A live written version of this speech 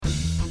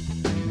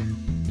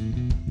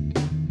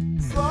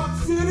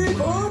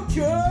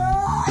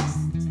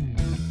podcast.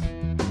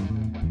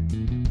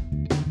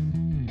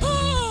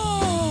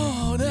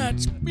 Oh,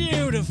 that's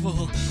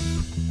beautiful.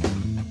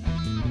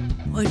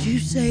 What'd you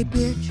say,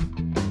 bitch?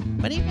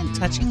 But even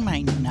touching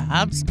my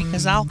knobs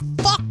because I'll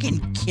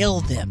fucking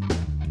kill them.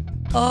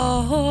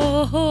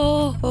 Oh,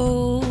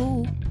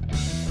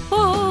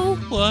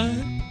 What?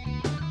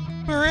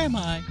 Where am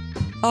I?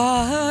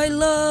 I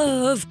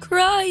love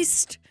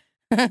Christ.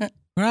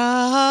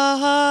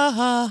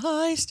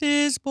 Christ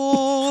is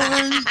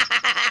born.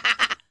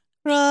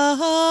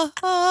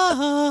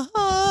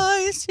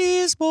 Christ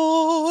is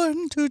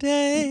born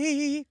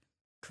today.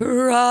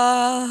 Christ.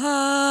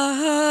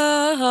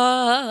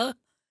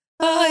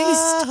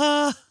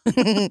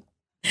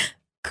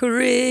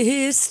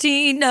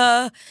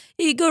 Christina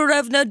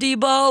Igorevna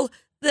Dibal,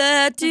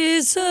 that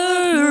is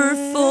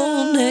her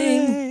full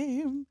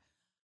name.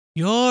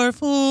 Your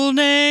full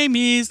name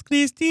is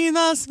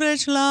Kristina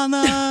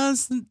Svetlana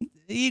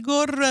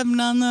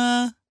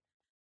Igorevna.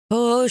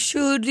 Oh,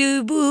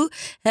 Shudubu,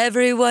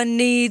 everyone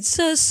needs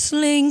a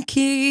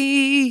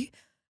slinky.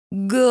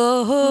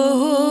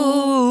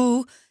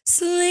 Go,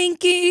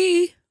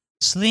 slinky.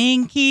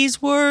 Slinkies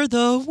were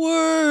the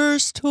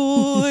worst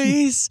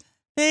toys.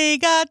 They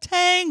got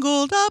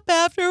tangled up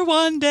after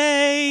one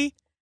day.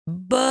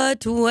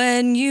 But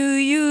when you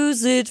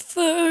use it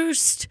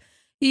first,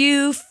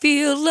 you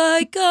feel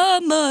like a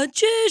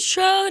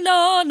magician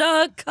on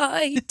a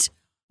kite.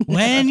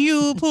 When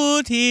you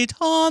put it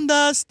on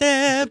the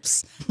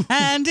steps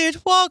and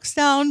it walks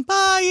down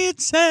by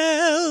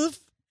itself.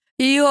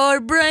 Your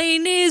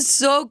brain is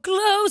so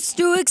close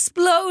to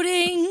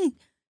exploding.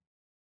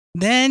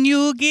 Then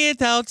you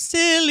get out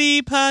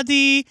Silly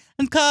Putty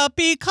and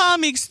copy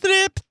comic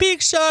strip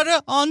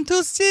picture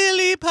onto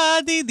Silly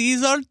Putty.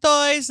 These are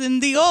toys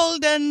in the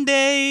olden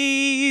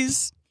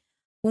days.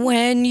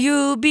 When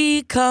you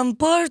become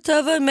part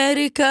of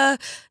America,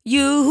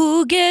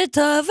 you get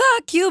a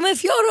vacuum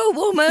if you're a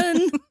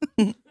woman.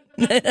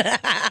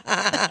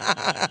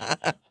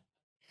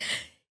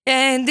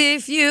 And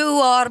if you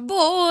are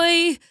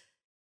boy,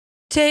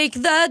 take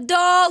that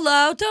doll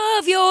out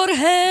of your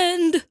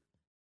hand.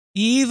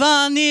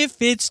 Even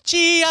if it's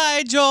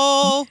G.I.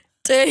 Joe.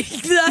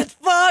 Take that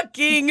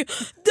fucking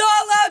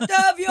doll out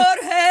of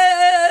your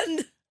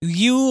hand.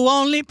 You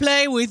only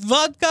play with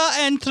vodka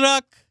and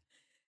truck.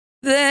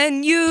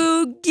 Then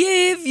you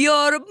give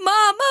your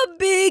mom a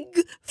big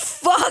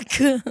fuck.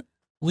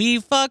 We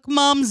fuck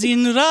moms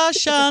in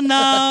Russia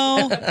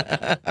now.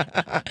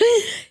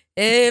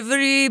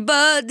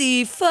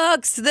 Everybody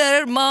fucks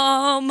their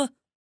mom.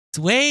 It's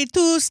way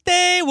to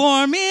stay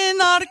warm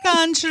in our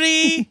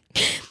country.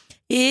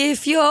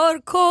 If you're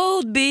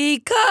cold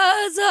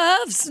because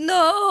of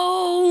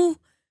snow,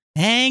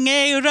 Hang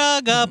a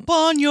rug up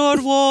on your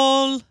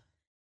wall.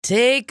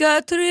 take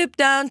a trip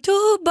down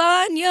to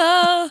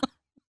Banya.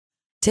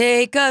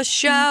 Take a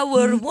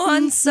shower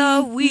once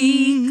a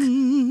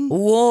week.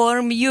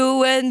 Warm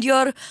you and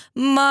your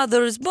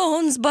mother's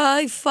bones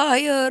by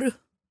fire.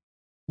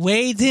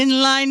 Wait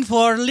in line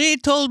for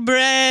little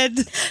bread.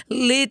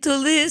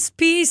 Littlest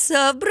piece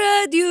of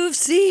bread you've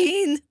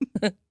seen.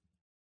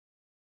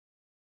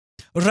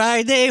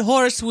 Ride a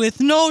horse with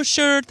no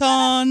shirt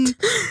on.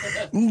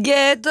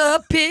 Get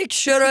a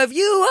picture of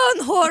you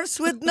on horse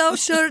with no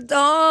shirt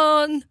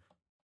on.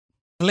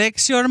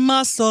 Flex your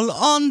muscle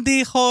on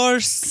the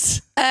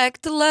horse.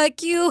 Act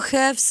like you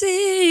have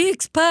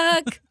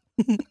six-pack.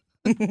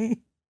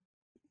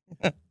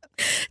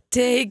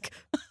 Take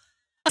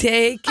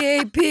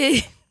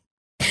a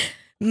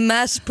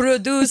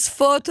mass-produced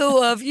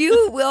photo of you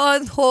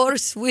on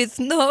horse with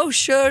no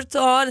shirt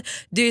on,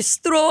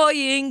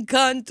 destroying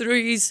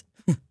countries.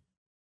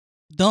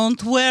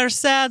 Don't wear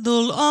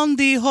saddle on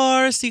the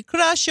horse. It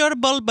crush your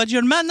ball, but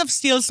you're man of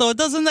steel, so it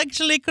doesn't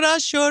actually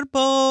crush your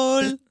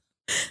ball.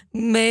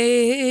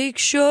 Make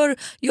sure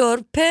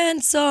your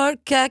pants are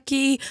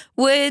khaki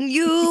when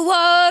you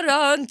are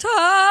on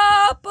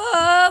top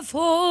of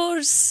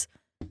horse.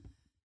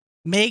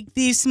 Make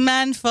this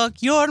man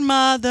fuck your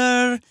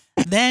mother.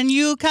 Then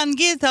you can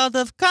get out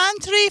of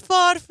country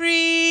for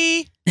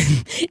free.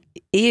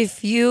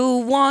 If you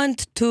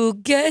want to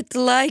get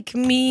like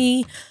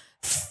me,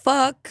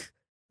 fuck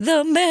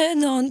the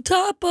man on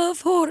top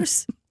of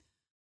horse,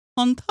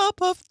 On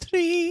top of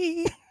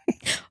tree.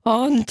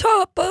 on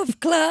top of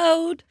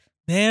cloud.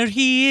 There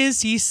he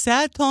is, he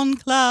sat on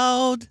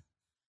cloud.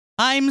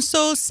 I'm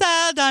so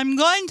sad, I'm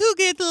going to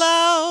get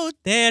loud.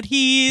 There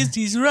he is,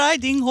 he's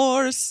riding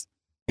horse.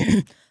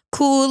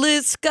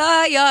 Coolest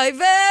guy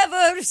I've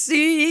ever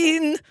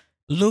seen.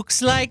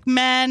 Looks like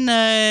man,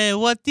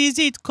 what is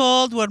it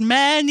called? Where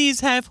man is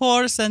half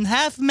horse and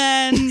half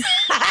man.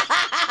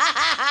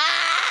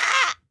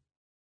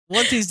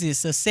 What is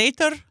this, a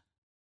satyr?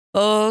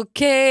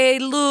 Okay,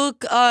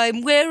 look,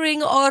 I'm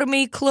wearing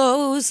army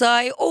clothes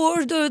I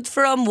ordered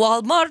from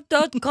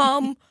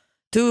Walmart.com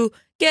to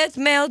get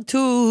mailed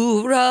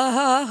to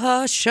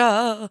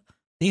Russia.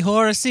 The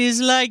horse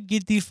is like,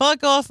 get the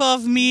fuck off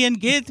of me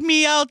and get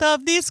me out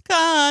of this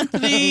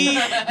country.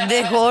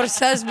 The horse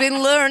has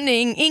been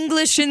learning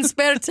English in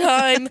spare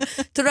time,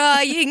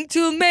 trying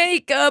to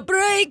make a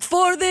break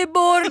for the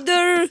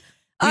border.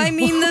 I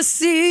mean the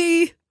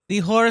sea. The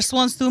horse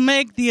wants to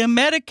make the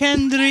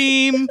American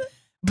dream.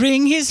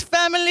 Bring his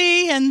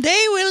family and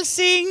they will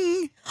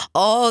sing.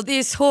 All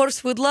this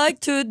horse would like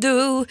to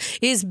do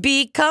is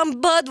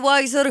become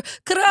Budweiser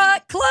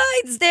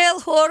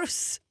Clydesdale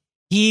horse.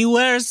 He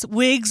wears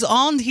wigs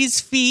on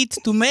his feet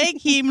to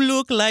make him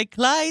look like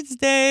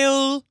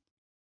Clydesdale.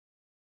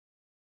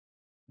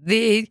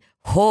 The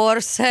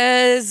horse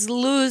is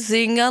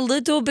losing a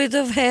little bit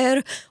of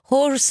hair.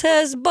 Horse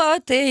has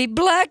bought a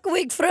black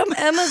wig from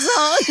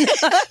Amazon.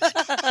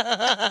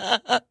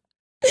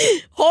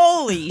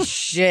 Holy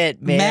shit,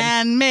 man.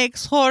 Man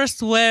makes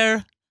horse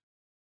wear.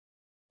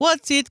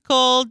 What's it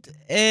called?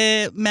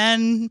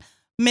 Man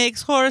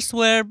makes horse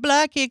wear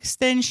black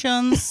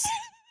extensions.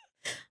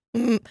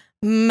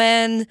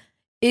 Man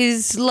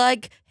is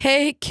like,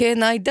 hey,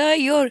 can I dye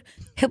your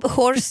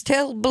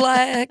horsetail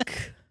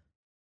black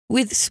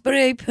with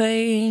spray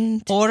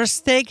paint? Horse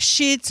takes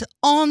shit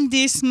on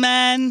this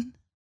man.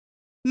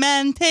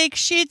 Man takes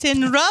shit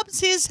and rubs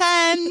his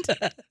hand.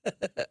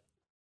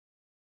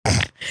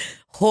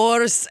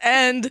 Horse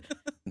and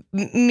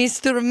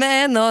Mr.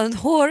 Man on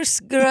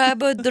horse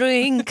grab a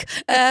drink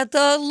at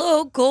a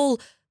local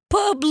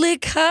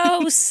public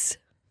house.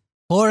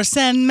 Horse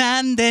and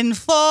man then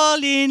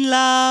fall in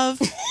love.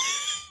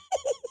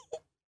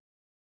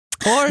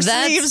 Horse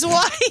leaves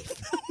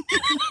wife.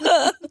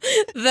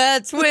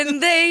 That's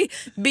when they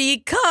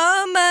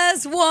become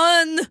as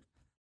one.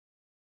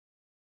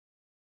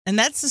 And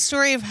that's the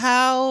story of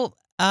how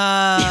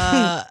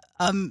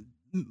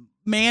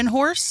man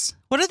horse.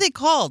 What are they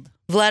called?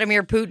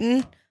 Vladimir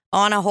Putin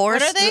on a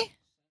horse. What are they?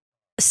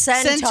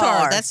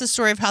 Centaur. That's the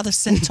story of how the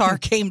centaur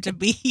came to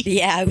be.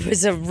 Yeah, it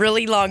was a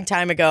really long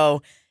time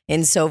ago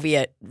in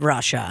Soviet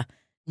Russia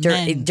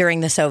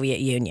during the Soviet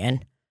Union.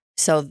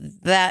 So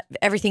that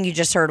everything you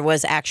just heard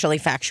was actually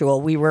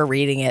factual. We were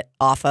reading it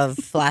off of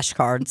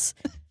flashcards.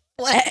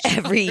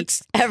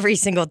 Every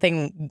single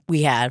thing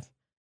we had.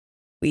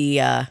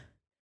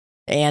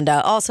 And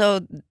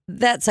also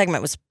that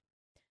segment was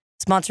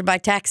sponsored by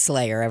Tax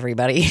Slayer,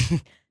 everybody.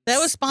 That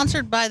was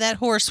sponsored by that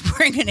horse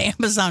wearing an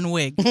Amazon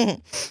wig.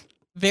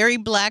 Very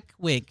black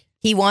wig.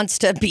 He wants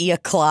to be a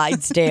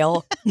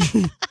Clydesdale.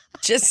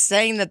 Just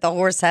saying that the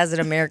horse has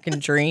an American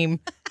dream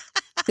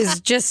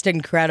is just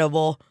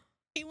incredible.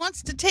 He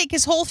wants to take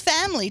his whole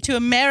family to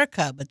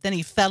America, but then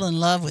he fell in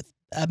love with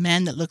a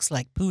man that looks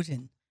like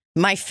Putin.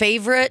 My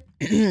favorite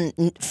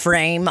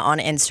frame on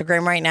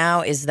Instagram right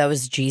now is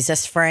those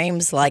Jesus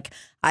frames. Like,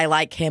 I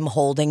like him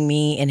holding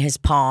me in his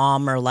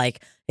palm, or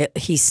like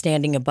he's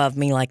standing above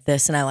me like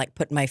this, and I like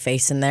put my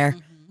face in there.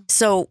 Mm-hmm.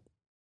 So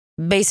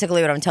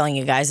basically what I'm telling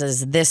you guys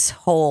is this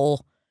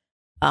whole,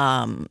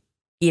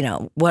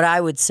 what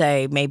I would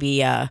say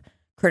maybe a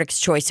Critics'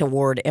 Choice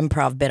Award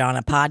improv bit on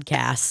a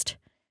podcast,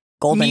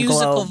 Golden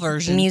Globe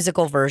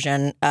musical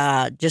version,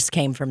 just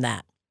came from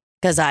that.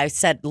 Because I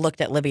looked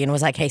at Libby and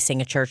was like, hey,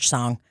 sing a church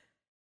song.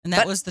 And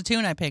that was the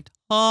tune I picked.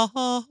 I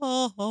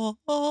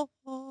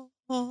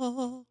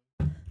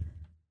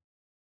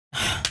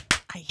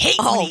hate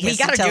when he we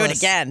got to do it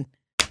again.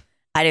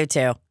 I do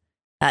too.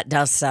 That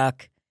does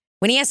suck.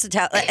 When he has to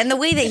tell, and the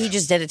way that he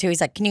just did it too,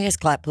 he's like, can you guys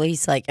clap,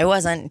 please? Like, there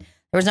was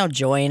no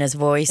joy in his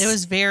voice. It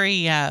was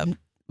very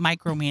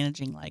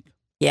micromanaging like.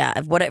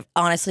 Yeah, what it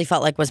honestly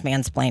felt like was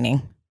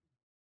mansplaining.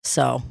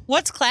 So.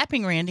 What's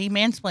clapping, Randy?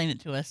 Mansplain it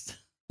to us.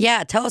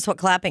 Yeah, tell us what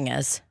clapping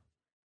is.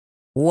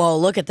 Whoa,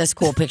 look at this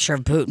cool picture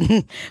of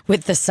Putin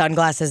with the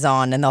sunglasses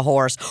on and the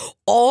horse.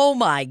 Oh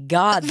my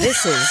God,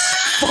 this is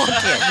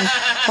fucking...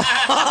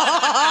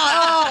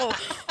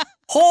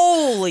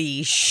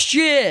 Holy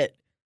shit.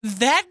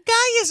 That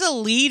guy is a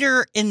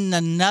leader in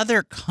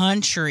another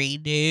country,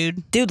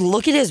 dude. Dude,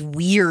 look at his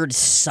weird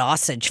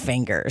sausage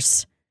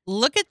fingers.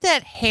 Look at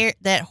that hair,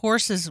 that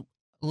horse's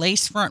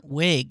lace front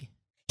wig.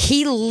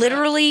 He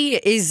literally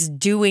is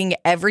doing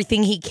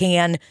everything he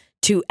can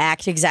to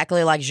act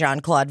exactly like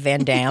Jean-Claude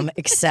Van Damme,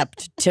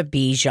 except to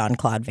be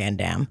Jean-Claude Van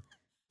Damme.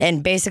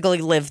 And basically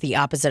live the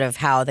opposite of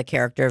how the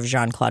character of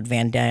Jean-Claude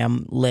Van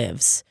Damme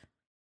lives.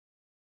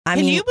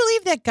 Can you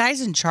believe that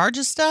guy's in charge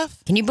of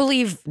stuff? Can you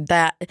believe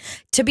that?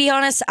 To be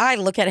honest, I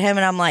look at him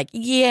and I'm like,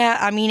 yeah,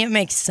 I mean, it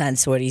makes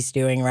sense what he's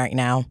doing right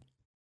now.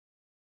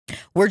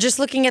 We're just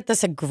looking at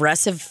this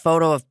aggressive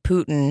photo of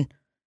Putin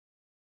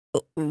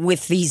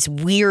with these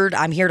weird,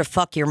 I'm here to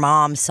fuck your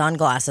mom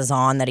sunglasses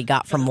on that he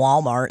got from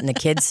Walmart in the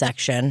kids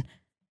section.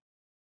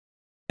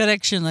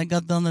 Correction, I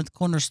got them at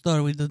corner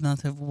store. We do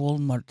not have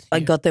Walmart here. I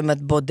got them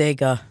at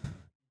Bodega.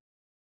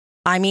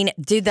 I mean,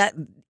 dude,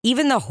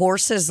 even the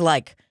horse's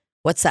like,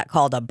 what's that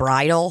called? A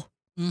bridle?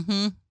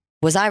 Mm-hmm.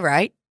 Was I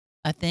right?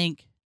 I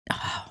think. Oh,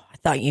 I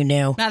thought you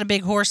knew. Not a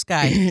big horse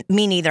guy.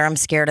 Me neither. I'm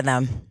scared of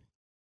them.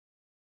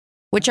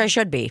 Which I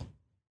should be.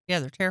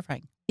 Yeah, they're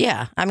terrifying.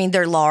 Yeah, I mean,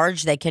 they're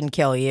large. They can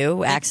kill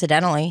you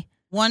accidentally.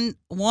 One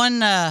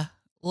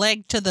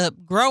leg to the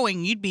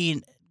growing, you'd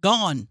be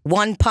gone.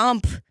 One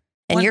pump,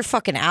 and you're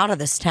fucking out of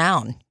this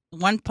town.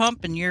 One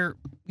pump, and your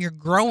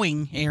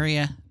growing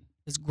area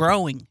is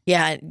growing.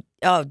 Yeah.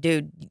 Oh,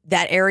 dude,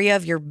 that area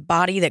of your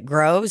body that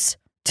grows.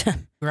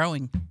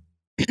 Growing.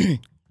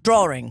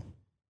 Drawing.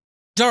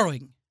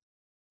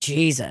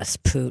 Jesus,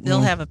 Putin.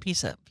 Still have a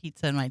piece of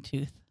pizza in my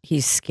tooth.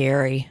 He's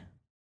scary.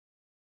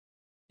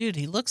 Dude,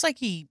 he looks like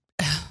he...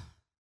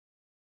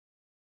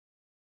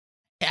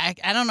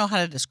 I don't know how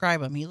to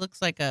describe him. He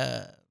looks like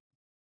a...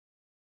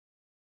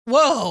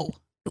 Whoa.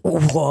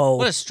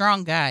 What a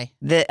strong guy.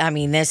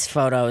 This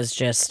photo is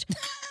just...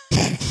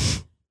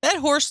 That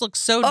horse looks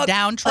so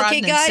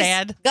downtrodden and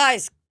sad.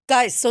 Guys,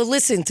 so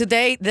listen,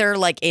 today they're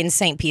like in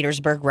St.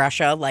 Petersburg,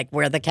 Russia, like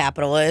where the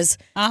capital is.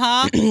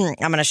 Uh-huh.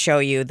 I'm going to show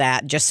you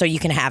that just so you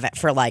can have it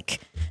for like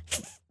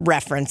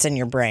reference in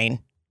your brain.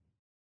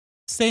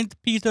 St.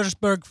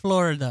 Petersburg,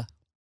 Florida.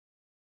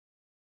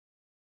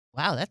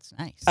 Wow, that's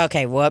nice.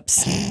 Okay,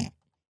 whoops.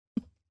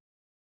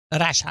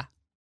 Russia.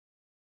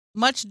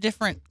 Much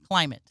different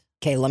climate.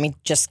 Okay, let me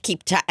just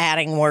keep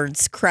adding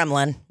words.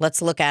 Kremlin.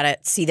 Let's look at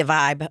it. See the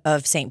vibe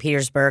of St.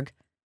 Petersburg.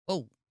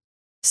 Oh.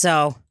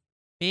 So.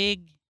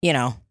 Big. You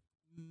know.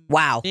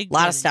 Wow. A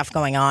lot of stuff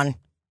going on.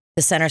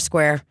 The center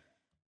square.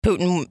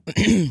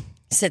 Putin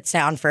sits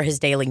down for his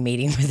daily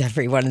meeting with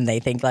everyone and they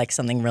think like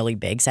something really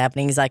big's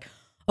happening. He's like,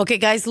 okay,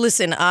 guys,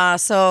 listen.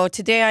 So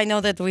today I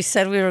know that we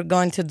said we were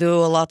going to do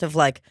a lot of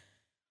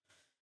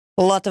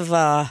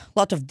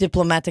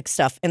diplomatic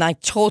stuff. And I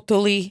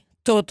totally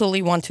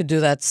want to do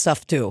that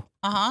stuff too.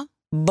 Uh-huh.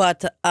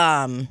 But,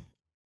 I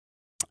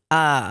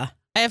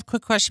have a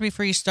quick question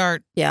before you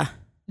start. Yeah.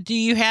 Do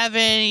you have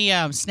any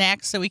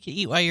snacks that we can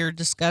eat while you're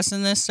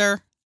discussing this,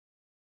 sir?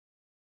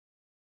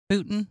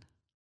 Putin?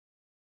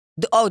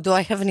 Do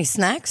I have any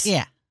snacks?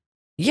 Yeah.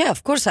 Yeah,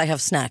 of course I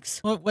have snacks.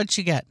 What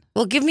you got?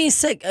 Well, give me a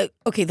sec.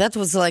 Okay, that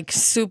was like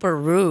super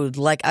rude.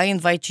 Like, I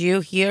invite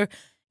you here.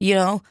 You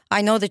know,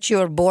 I know that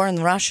you are born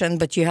Russian,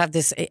 but you have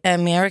this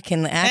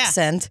American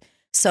accent. Yeah.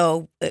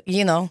 So,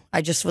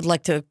 I just would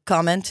like to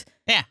comment.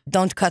 Yeah.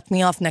 Don't cut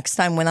me off next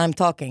time when I'm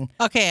talking.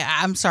 Okay,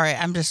 I'm sorry.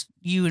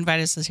 You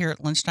invited us here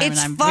at lunchtime, and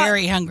I'm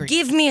very hungry.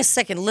 Give me a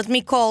second. Let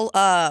me call,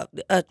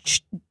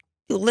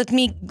 let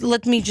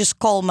me just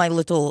call my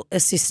little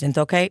assistant,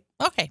 okay?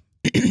 Okay.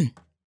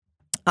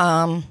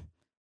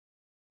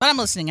 But I'm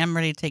listening. I'm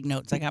ready to take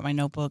notes. I got my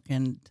notebook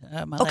and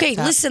my Okay,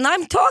 laptop. listen,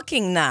 I'm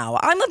talking now.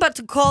 I'm about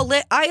to call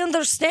it. I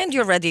understand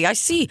you're ready. I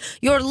see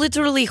you're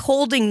literally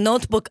holding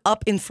notebook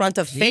up in front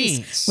of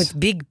face with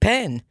big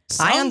pen.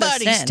 I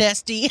Somebody's understand.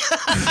 testy.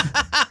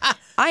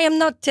 I am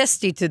not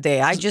testy today.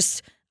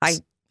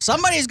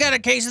 Somebody's got a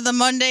case of the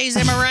Mondays.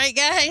 Am I right,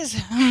 guys?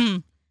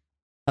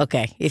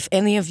 Okay, if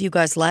any of you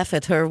guys laugh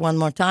at her one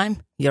more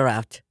time, you're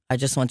out. I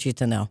just want you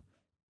to know.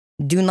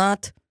 Do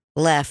not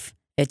laugh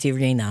at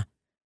Irina.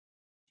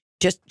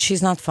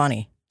 She's not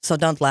funny, so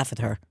don't laugh at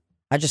her.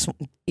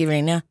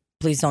 Irina,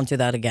 please don't do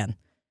that again.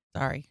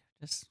 Sorry.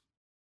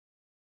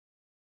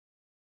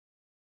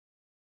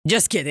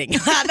 Just kidding.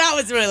 That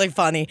was really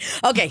funny.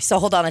 Okay, so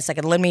hold on a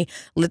second. Let me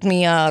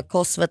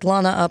call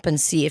Svetlana up and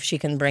see if she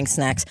can bring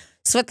snacks.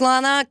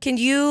 Svetlana, can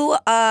you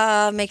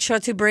make sure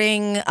to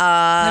bring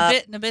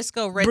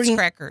Nabisco Ritz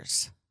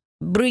crackers.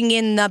 Bring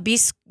in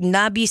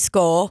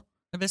Nabisco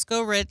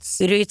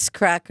Ritz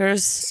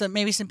crackers.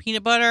 Maybe some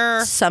peanut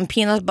butter. Some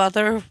peanut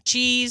butter.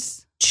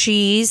 Cheese.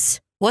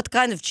 What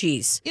kind of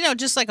cheese?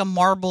 Just like a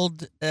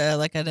marbled,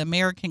 like an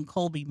American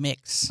Colby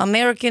mix.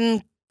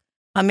 American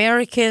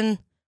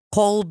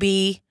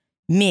Colby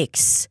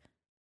mix.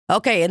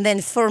 Okay, and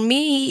then for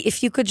me,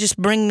 if you could just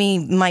bring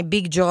me my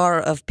big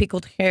jar of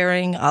pickled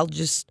herring, I'll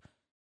just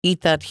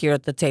eat that here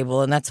at the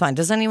table, and that's fine.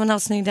 Does anyone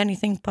else need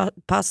anything?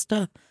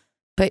 Pasta?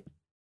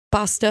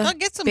 Pasta? I'll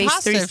get some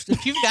pastries? pasta.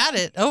 If you've got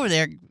it over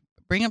there,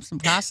 bring up some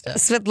pasta.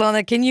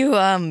 Svetlana, can you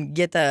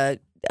get a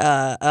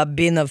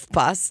bin of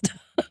pasta?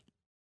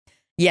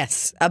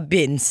 Yes, a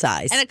bin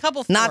size. And a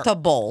couple forks. Not a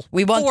bowl.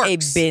 We want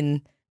Forks.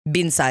 a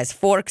bin size.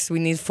 Forks, we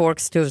need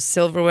forks too.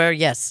 Silverware,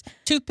 yes.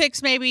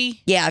 Toothpicks,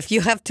 maybe. Yeah, if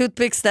you have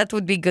toothpicks, that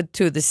would be good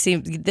too. Maybe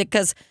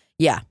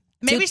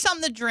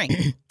something to drink.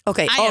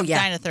 Okay. I am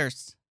dying of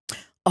thirst.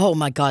 Oh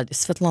my God,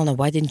 Svetlana,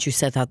 why didn't you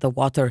set out the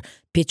water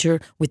pitcher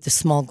with the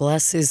small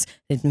glasses?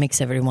 It makes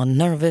everyone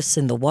nervous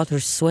and the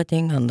water's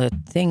sweating on the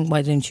thing.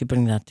 Why didn't you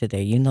bring that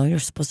today? You're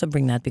supposed to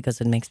bring that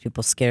because it makes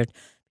people scared.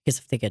 Because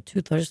if they get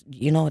too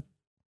thirsty, what?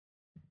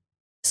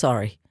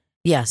 Sorry.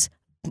 Yes,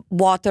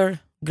 water,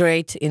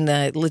 great, in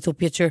the little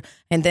pitcher.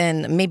 And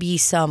then maybe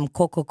some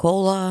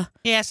Coca-Cola.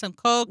 Yeah, some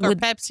Coke or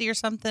Pepsi or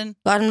something.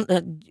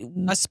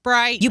 A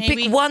Sprite, You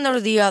maybe. pick one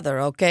or the other,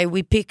 okay?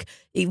 We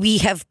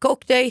have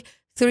Coke Day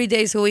 3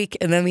 days a week,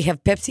 and then we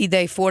have Pepsi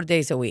Day 4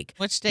 days a week.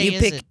 Which day you is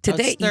pick it?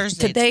 Today, it's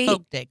Thursday. Today, it's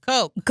Coke Day.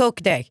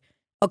 Coke Day.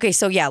 Okay,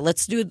 so yeah,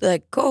 let's do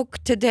the Coke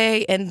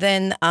today, and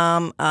then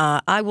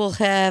I will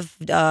have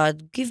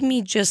give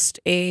me just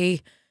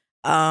a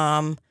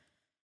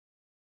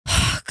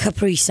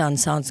Capri Sun.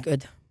 Sounds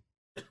good.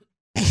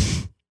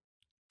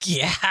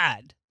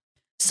 God.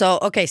 So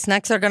okay,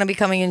 snacks are gonna be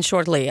coming in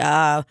shortly.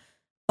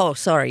 Oh,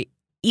 sorry.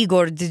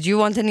 Igor, did you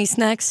want any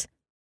snacks?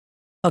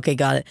 Okay,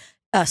 got it.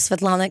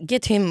 Svetlana,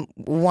 get him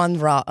one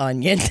raw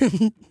onion.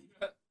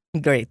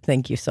 Great.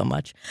 Thank you so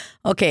much.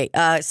 Okay.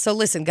 So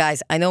listen,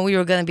 guys, I know we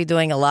were going to be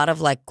doing a lot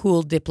of like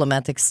cool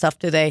diplomatic stuff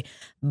today,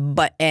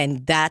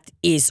 and that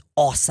is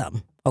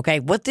awesome. Okay.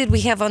 What did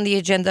we have on the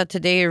agenda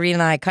today,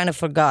 Irina? I kind of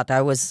forgot.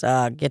 I was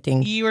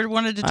getting. You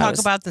wanted to talk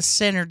about the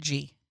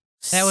synergy.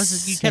 That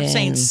was, you kept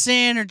saying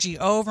synergy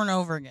over and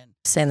over again.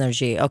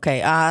 Synergy.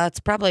 Okay.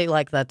 It's probably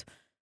like that.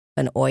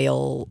 An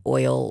oil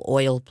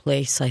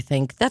place, I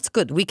think. That's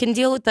good. We can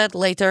deal with that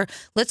later.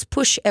 Let's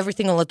push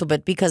everything a little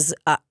bit because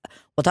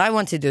what I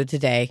want to do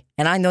today,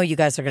 and I know you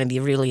guys are going to be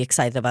really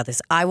excited about this,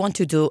 I want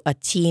to do a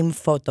team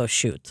photo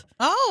shoot.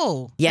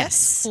 Oh, yes.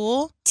 That's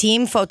cool.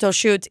 Team photo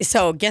shoot.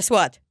 So guess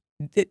what?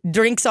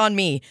 Drinks on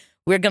me.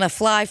 We're going to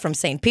fly from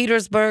St.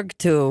 Petersburg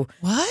to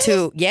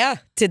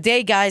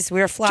today, guys,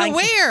 we're flying to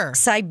where?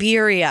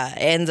 Siberia,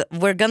 and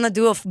we're going to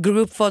do a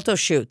group photo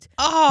shoot.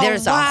 Oh,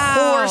 there's a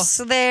horse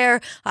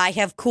there. I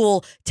have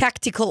cool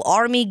tactical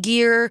army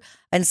gear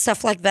and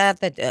stuff like that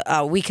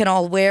we can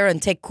all wear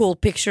and take cool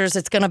pictures.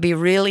 It's going to be a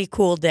really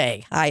cool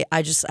day. I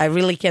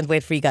really can't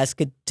wait for you guys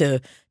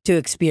to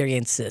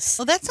experience this.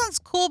 Well, that sounds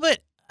cool, but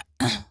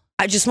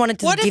I just wanted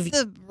to what if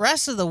the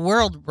rest of the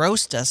world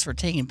roast us for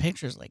taking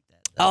pictures like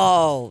that?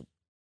 Oh,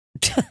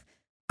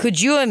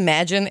 could you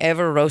imagine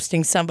ever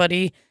roasting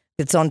somebody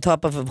that's on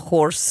top of a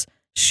horse,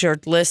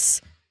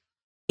 shirtless,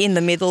 in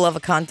the middle of a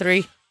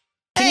country?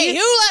 Hey,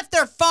 who left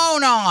their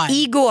phone on?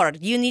 Igor,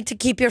 you need to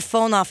keep your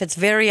phone off. It's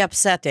very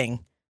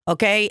upsetting,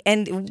 okay?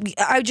 And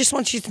I just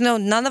want you to know,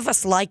 none of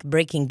us like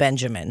Breaking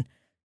Benjamin.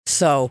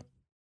 So,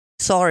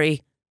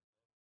 sorry.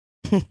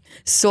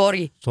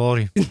 Sorry.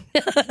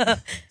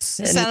 It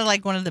sounded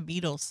like one of the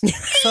Beatles.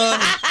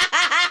 Sorry.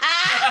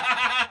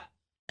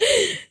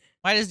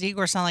 Why does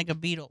Igor sound like a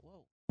beetle?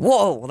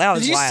 Whoa, that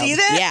was wild. Did you see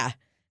that? Yeah.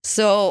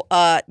 So,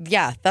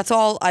 that's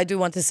all I do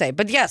want to say.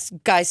 But yes,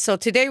 guys, so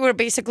today we're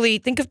basically,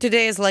 think of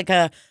today as like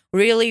a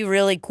really,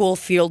 really cool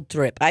field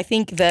trip. I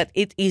think that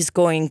it is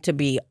going to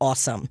be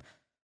awesome.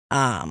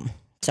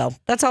 So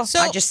that's all.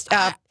 So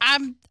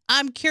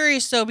I'm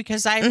curious though,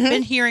 because I've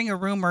been hearing a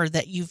rumor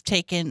that you've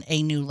taken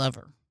a new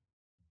lover.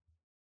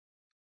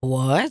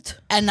 What?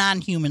 A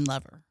non-human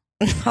lover.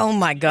 Oh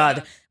my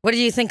God. What do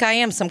you think I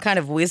am? Some kind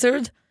of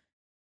wizard?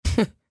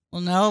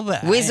 Well, no,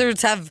 but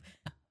wizards have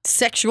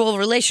sexual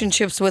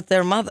relationships with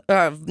their mother.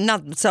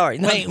 Not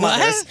mothers.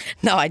 What?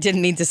 No, I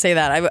didn't mean to say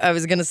that. I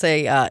was going to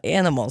say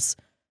animals,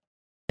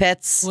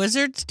 pets.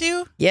 Wizards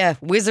do? Yeah,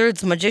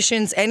 wizards,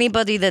 magicians,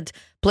 anybody that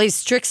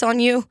plays tricks on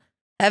you,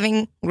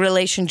 having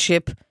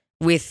relationship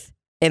with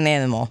an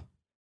animal.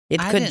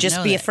 It could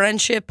just be a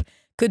friendship,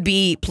 could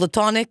be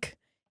platonic.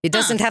 It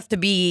doesn't have to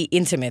be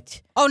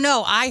intimate. Oh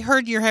no, I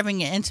heard you're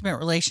having an intimate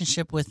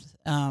relationship with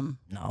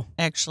no,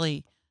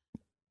 actually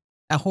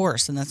a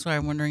horse, and that's why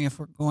I'm wondering if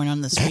we're going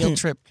on this field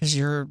trip because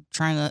you're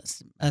trying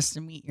us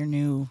to meet your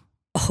new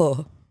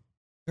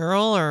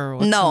girl or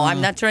what's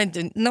I'm not trying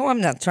to. No, I'm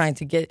not trying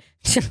to get.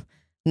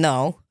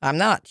 No, I'm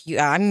not.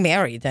 I'm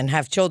married and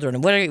have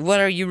children. What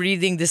are you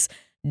reading this?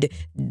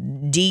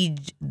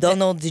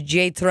 Donald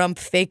J. Trump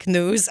fake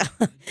news.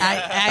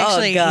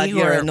 Actually, oh God,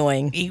 Igor, you're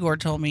annoying. Igor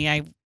told me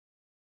I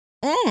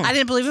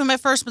didn't believe him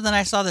at first, but then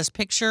I saw this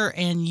picture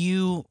and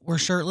you were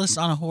shirtless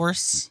on a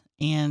horse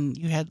and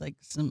you had like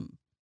some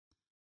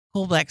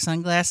cool black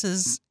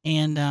sunglasses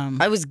and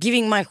I was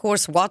giving my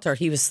horse water.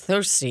 He was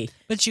thirsty.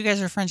 But you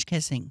guys are French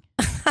kissing.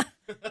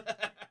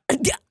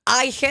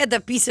 I had a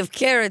piece of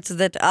carrots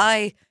that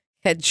I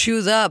had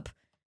chewed up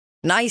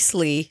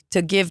nicely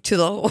to give to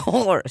the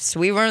horse.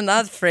 We were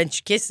not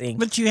French kissing.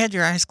 But you had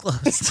your eyes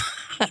closed.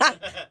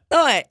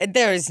 No,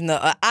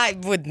 I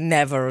would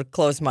never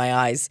close my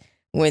eyes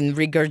when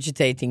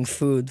regurgitating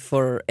food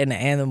for an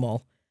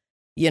animal,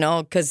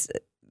 because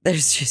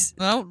there's just...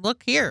 Well,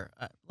 look here.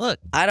 Look.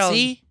 I don't...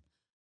 See?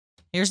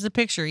 Here's the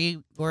picture.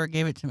 Igor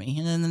gave it to me.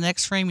 And then the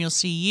next frame, you'll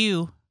see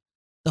you.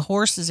 The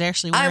horse is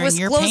actually wearing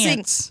your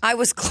pants. I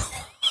was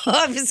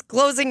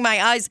closing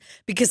my eyes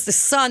because the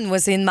sun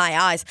was in my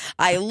eyes.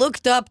 I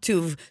looked up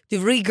to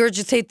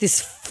regurgitate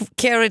this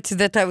carrot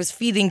that I was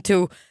feeding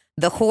to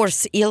the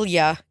horse.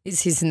 Ilya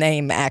is his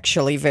name,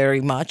 actually, very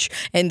much.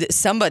 And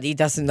somebody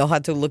doesn't know how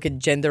to look at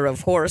gender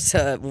of horse.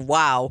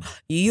 Wow.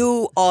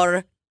 You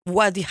are,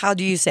 how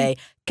do you say?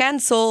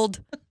 Canceled.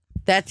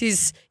 That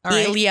is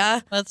right.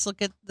 Ilya. Let's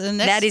look at the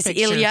next That is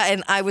picture. Ilya,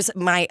 and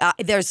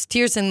there's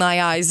tears in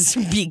my eyes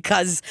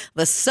because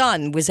the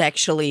sun was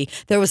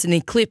there was an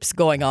eclipse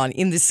going on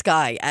in the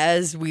sky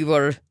as we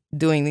were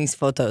doing these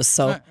photos.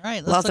 So, all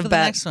right, let's look at the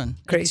next one.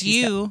 It's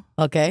you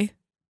stuff. Okay.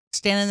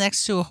 Standing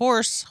next to a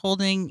horse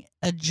holding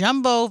a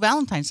jumbo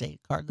Valentine's Day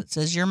card that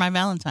says, "You're my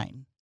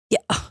Valentine." Yeah.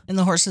 And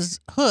the horse's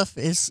hoof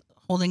is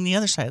holding the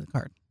other side of the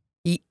card.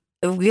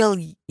 Well,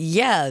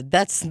 yeah,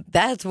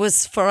 that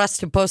was for us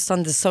to post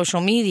on the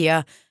social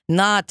media.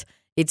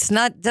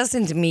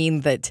 Doesn't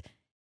mean that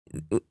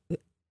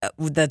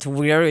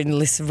we're in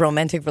this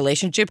romantic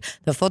relationship.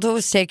 The photo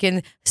was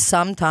taken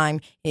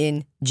sometime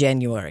in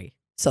January.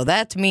 So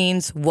that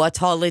means what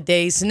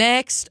holiday's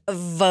next?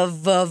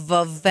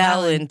 Valentine's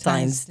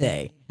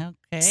Day.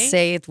 Okay.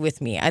 Say it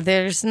with me.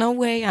 There's no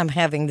way I'm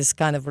having this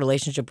kind of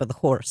relationship with a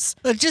horse.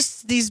 But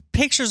just these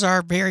pictures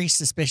are very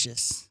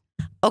suspicious.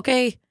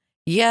 Okay,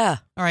 yeah.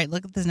 All right,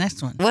 look at the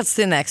next one. What's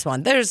the next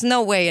one? There's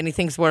no way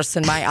anything's worse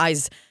than my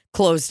eyes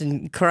closed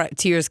and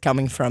tears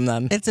coming from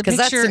them. It's a because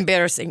that's picture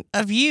embarrassing.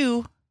 of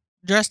you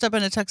dressed up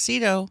in a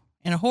tuxedo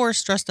and a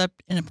horse dressed up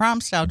in a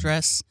prom-style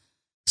dress,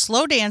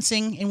 slow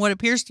dancing in what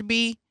appears to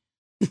be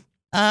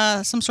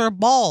some sort of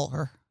ball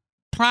or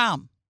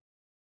prom.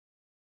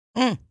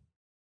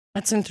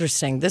 That's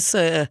interesting. This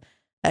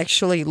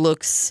actually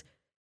looks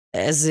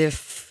as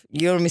if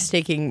you're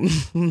mistaking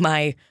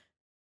my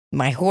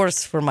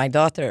horse for my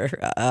daughter.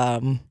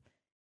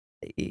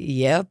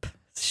 Yep.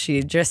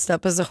 She dressed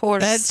up as a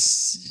horse.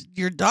 That's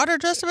your daughter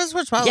dressed up as a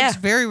horse? Wow, Yeah. it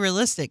looks very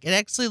realistic. It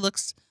actually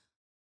looks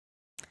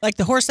like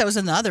the horse that was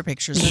in the other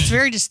pictures. It's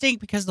very distinct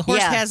because the horse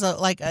Yeah. has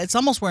it's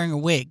almost wearing a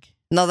wig.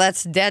 No,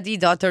 that's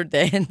daddy-daughter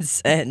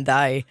dance, and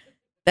that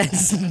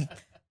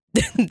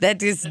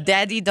is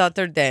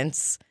daddy-daughter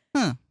dance.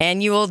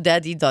 Annual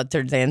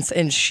daddy-daughter dance,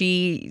 and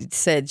she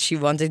said she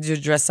wanted to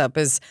dress up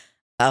as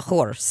a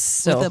horse.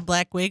 So With a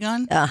black wig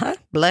on?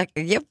 black.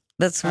 Yep,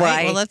 that's All why.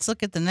 right, well, let's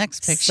look at the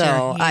next picture.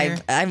 So here.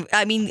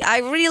 I mean, I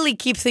really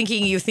keep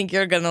thinking you think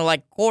you're gonna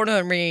like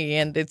corner me,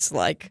 and it's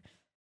like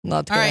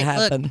not All gonna right,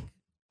 look. happen.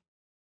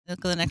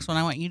 Look at the next one.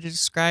 I want you to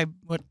describe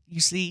what you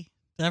see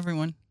to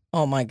everyone.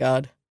 Oh my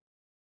god,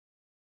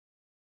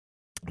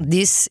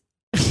 this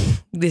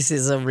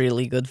is a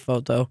really good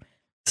photo.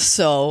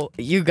 So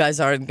you guys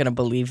aren't gonna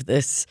believe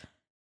this.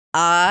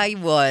 I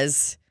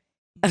was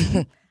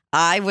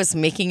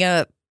making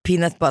a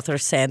peanut butter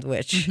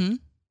sandwich Mm-hmm.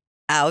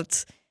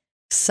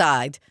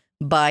 outside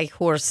by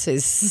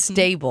horse's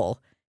stable,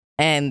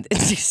 and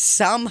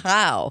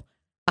somehow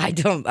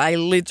I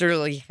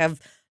literally have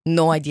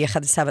no idea how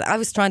this happened. I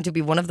was trying to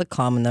be one of the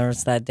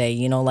commoners that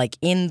day, like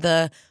in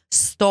the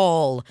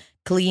stall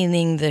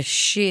cleaning the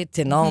shit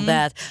and all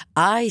that.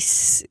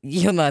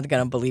 You're not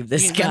gonna believe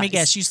this, Let me guys.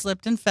 guess. You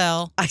slipped and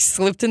fell. I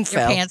slipped and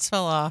Your fell. pants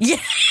fell off.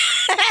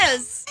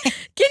 Yes.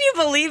 Can you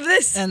believe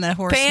this? And the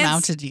horse Pants-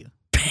 mounted you.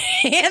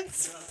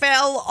 Pants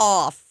fell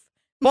off.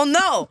 Well,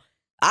 no,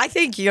 I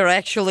think you're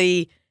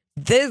actually.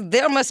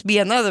 There must be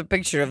another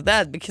picture of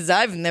that because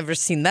I've never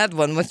seen that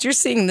one. What you're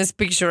seeing in this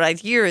picture right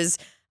here is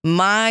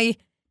my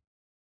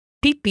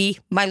pee-pee,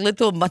 my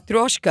little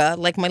matryoshka,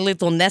 like my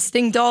little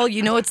nesting doll.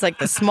 It's like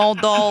the small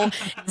doll.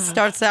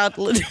 Starts out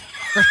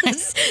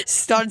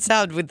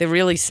with the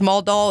really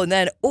small doll and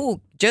then,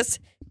 just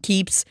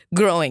keeps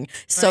growing.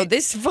 So Right.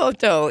 this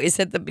photo is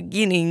at the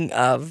beginning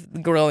of the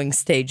growing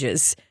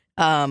stages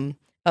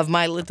of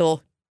my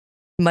little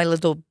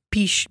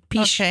peach.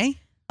 Okay.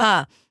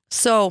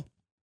 So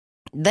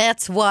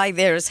that's why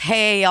there's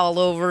hay all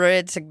over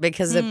it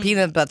because the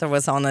peanut butter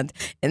was on it,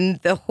 and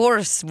the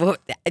horse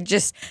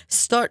just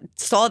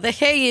saw the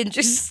hay and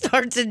just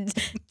started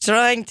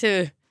trying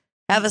to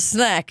have a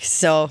snack.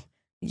 So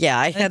yeah,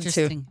 I had to.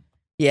 Interesting.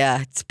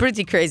 Yeah, it's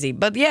pretty crazy,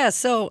 but yeah.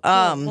 So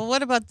Well,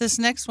 what about this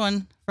next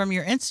one from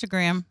your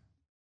Instagram?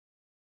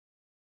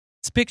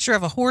 It's a picture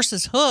of a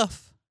horse's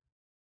hoof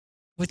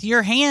with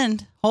your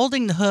hand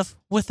holding the hoof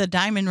with a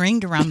diamond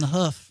ring around the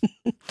hoof.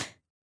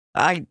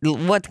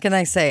 what can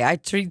I say? I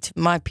treat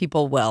my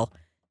people well,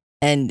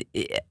 and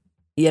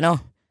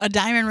A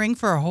diamond ring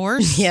for a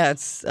horse? yeah,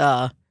 it's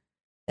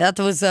that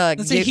was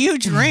That's a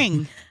huge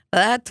ring.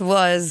 That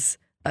was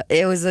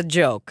it was a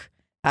joke.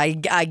 I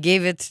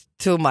gave it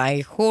to my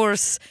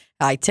horse.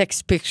 I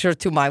text picture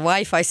to my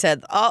wife. I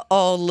said,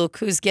 "Uh-oh, look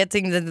who's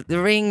getting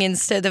the ring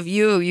instead of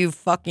you, you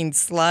fucking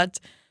slut."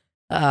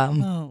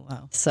 Oh,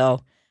 wow. So,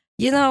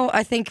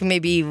 I think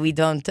maybe we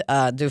don't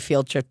do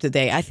field trip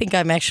today. I think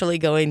I'm actually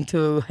going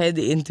to head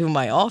into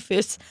my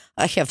office.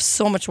 I have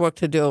so much work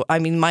to do. I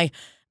mean, my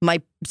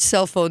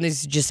cell phone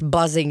is just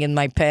buzzing in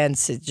my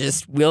pants. It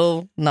just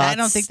will not I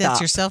don't think stop. that's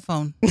your cell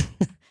phone.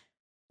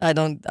 I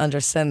don't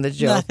understand the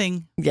joke.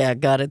 Nothing. Yeah,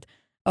 got it.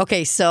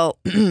 Okay, so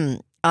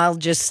I'll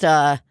just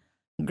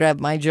grab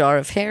my jar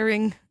of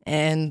herring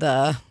and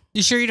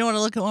You sure you don't want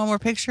to look at one more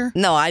picture?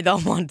 no, I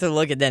don't want to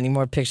look at any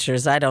more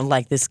pictures. I don't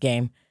like this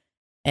game.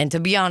 And to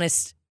be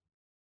honest,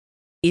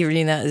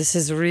 Irina, this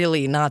is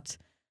really not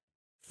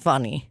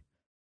funny.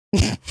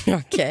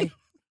 Okay.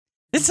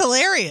 It's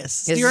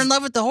hilarious. It's- You're in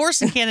love with the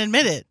horse and can't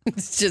admit it.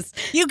 It's just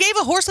You gave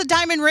a horse a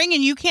diamond ring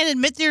and you can't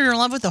admit that you're in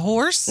love with the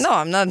horse? no,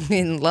 I'm not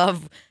in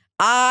love.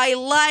 I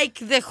like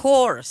the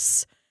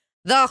horse.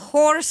 The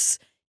horse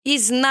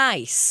is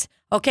nice.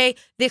 Okay?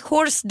 The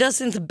horse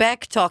doesn't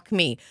backtalk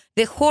me.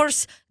 The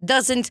horse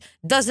doesn't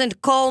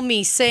call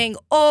me saying,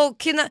 "Oh,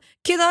 can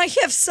I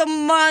have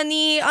some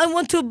money? I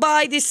want to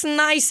buy this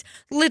nice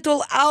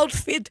little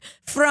outfit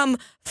from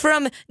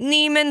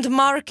Neiman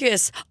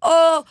Marcus.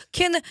 Oh,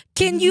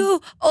 can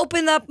you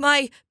open up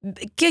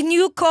can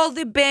you call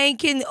the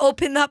bank and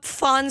open up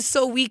funds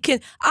so we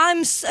can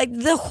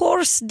the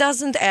horse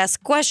doesn't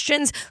ask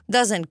questions,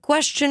 doesn't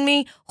question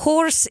me.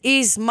 Horse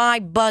is my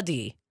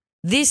buddy.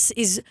 This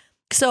is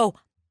so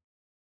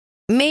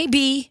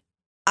maybe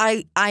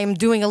I'm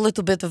doing a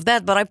little bit of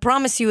that, but I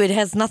promise you it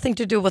has nothing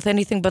to do with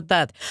anything but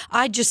that.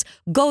 I just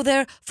go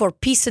there for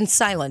peace and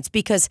silence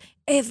because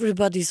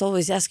everybody's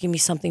always asking me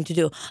something to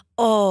do.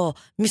 Oh,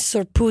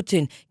 Mr.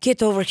 Putin,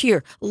 get over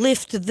here,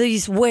 lift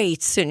these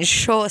weights and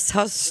show us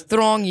how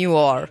strong you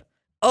are.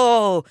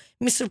 Oh,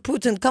 Mr.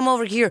 Putin, come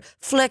over here,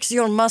 flex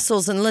your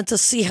muscles and let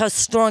us see how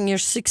strong your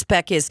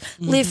six-pack is.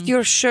 Lift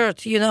your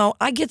shirt,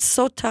 I get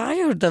so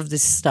tired of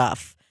this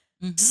stuff.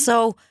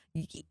 So,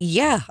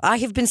 yeah, I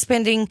have been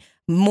spending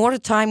more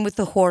time with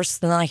the horse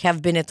than I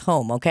have been at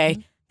home,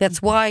 okay?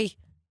 That's why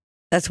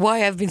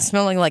I've been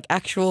smelling like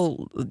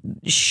actual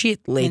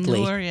shit lately.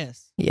 Manure,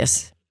 yes.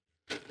 Yes.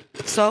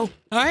 So,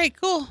 all right,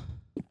 cool.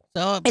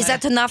 So is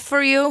that enough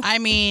for you? I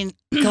mean,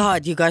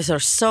 God, you guys are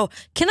so...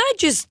 Can I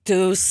just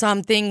do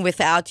something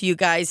without you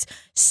guys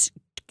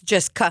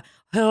just cut...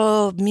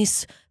 Oh,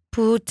 Miss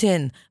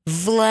Putin,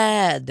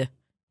 Vlad.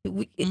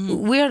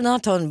 We're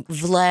not on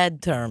Vlad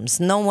terms.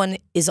 No one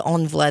is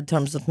on Vlad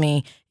terms with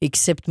me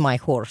except my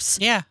horse.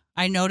 Yeah,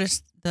 I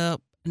noticed the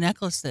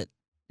necklace that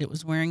it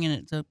was wearing, and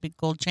it's a big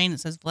gold chain that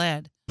says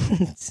Vlad.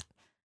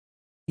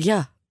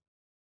 Yeah.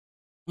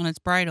 On its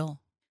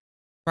bridle.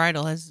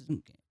 Bridle has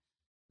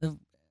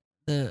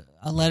the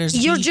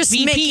letters You're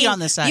VP on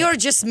the side. You're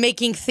just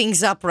making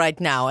things up right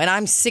now, and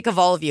I'm sick of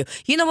all of you.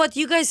 You know what?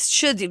 You guys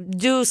should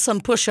do some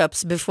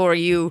push-ups before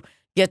you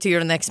get to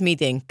your next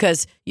meeting,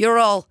 because you're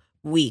all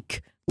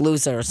weak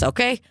losers,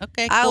 okay?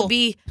 Okay, cool. I'll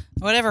be...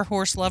 Whatever,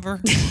 horse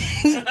lover.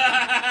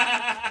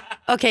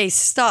 Okay,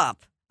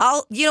 stop.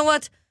 You know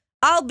what?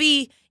 I'll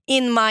be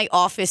in my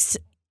office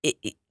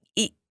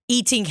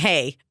eating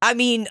hay. I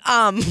mean,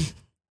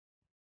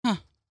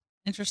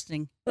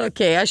 Interesting.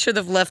 Okay, I should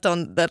have left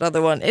on that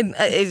other one. And,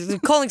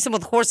 calling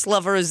someone horse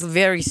lover is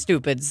very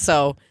stupid,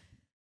 so...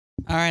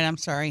 All right, I'm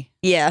sorry.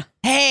 Yeah.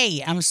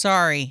 Hey, I'm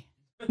sorry.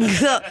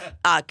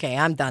 Okay,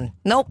 I'm done.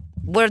 Nope,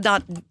 we're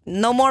done.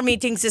 No more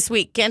meetings this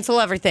week. Cancel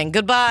everything.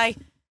 Goodbye.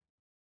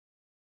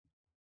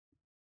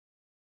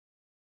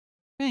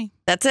 Okay.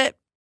 That's it.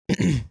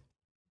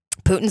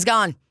 Putin's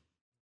gone.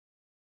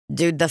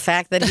 Dude, the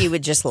fact that he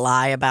would just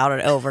lie about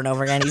it over and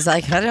over again. He's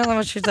like, I don't know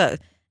what you're talking.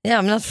 Yeah,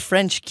 I'm not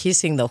French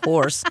kissing the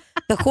horse.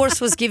 The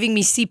horse was giving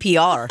me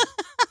CPR.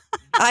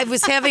 I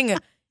was having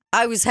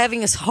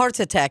a heart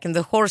attack, and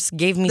the horse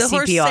gave me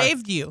CPR. The horse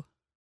saved you.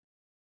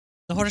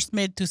 The horse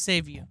made to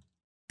save you.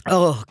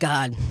 Oh,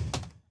 God.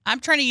 I'm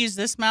trying to use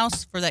this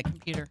mouse for that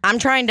computer. I'm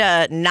trying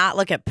to not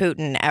look at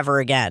Putin ever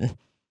again.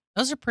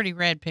 Those are pretty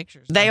rad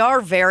pictures. They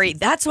are very...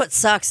 That's what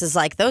sucks is,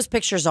 like, those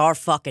pictures are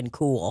fucking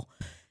cool.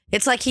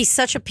 It's like he's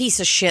such a piece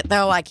of shit,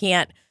 though. I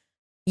can't,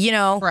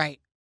 Right.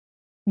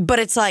 But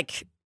it's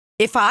like,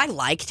 if I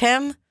liked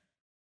him,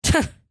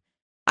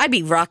 I'd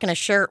be rocking a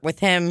shirt with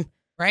him.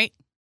 Right.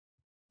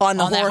 On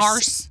the that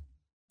horse.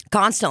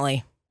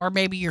 Constantly. Or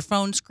maybe your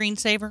phone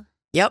screensaver.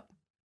 Yep.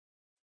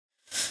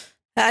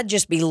 I'd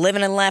just be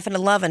living and laughing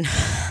and loving.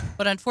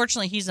 But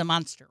unfortunately, he's a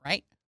monster,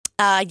 right?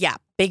 Yeah.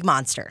 Big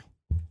monster.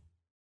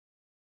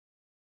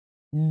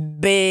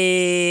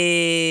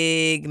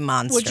 Big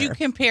monster. Would you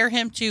compare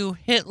him to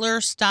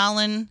Hitler,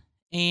 Stalin,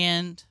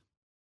 and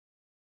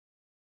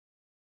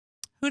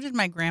who did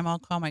my grandma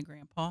call my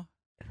grandpa?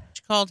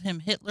 She called him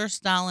Hitler,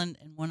 Stalin,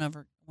 and one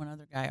other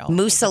guy.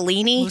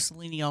 Mussolini?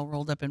 Mussolini all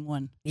rolled up in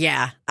one.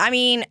 Yeah. I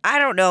mean, I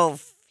don't know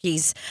if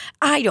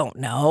I don't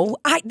know.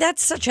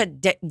 That's such a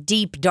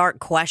deep, dark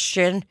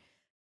question.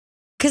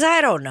 Because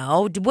I don't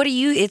know. What do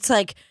you... It's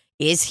like,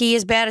 is he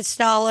as bad as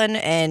Stalin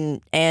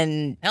and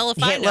Hell if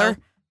Hitler? I know.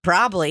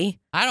 Probably.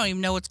 I don't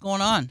even know what's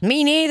going on.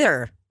 Me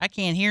neither. I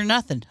can't hear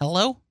nothing.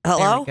 Hello? Hello?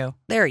 There we go.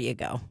 There you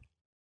go.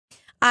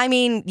 I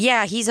mean,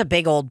 yeah, he's a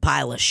big old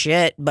pile of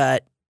shit,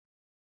 but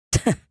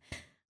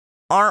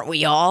aren't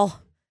we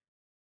all?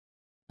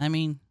 I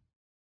mean,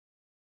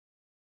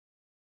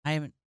 I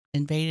haven't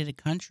invaded a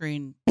country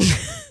and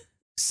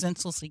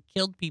senselessly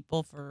killed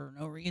people for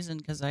no reason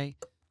because I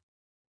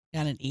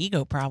got an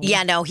ego problem.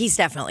 Yeah, no, he's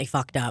definitely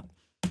fucked up.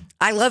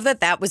 I love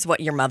that was what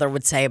your mother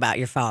would say about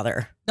your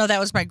father. No, that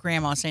was my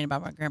grandma saying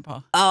about my grandpa.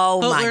 Oh,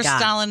 Hitler, my God.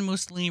 Stalin,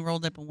 Mussolini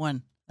rolled up in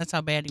one. That's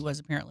how bad he was,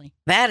 apparently.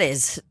 That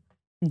is...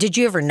 Did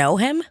you ever know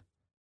him?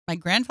 My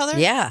grandfather?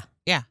 Yeah.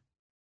 Yeah.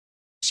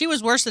 She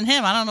was worse than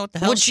him. I don't know what the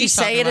hell Would she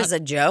say it as a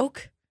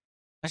joke?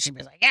 She'd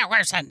be like, yeah,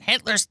 worse than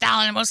Hitler,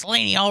 Stalin, and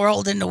Mussolini all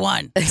rolled into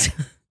one.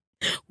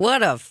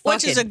 What a fucking...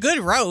 Which is a good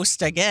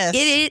roast, I guess.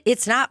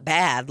 It's not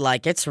bad.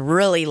 Like, it's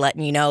really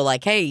letting you know,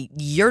 like, hey,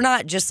 you're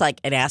not just like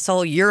an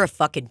asshole. You're a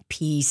fucking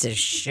piece of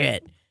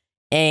shit.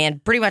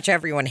 And pretty much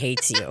everyone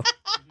hates you.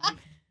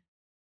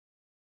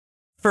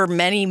 For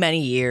many,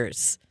 many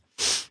years.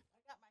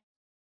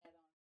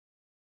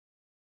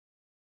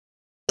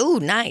 Ooh,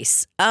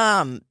 nice.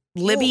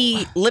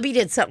 Libby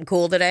did something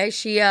cool today.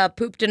 She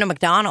pooped in a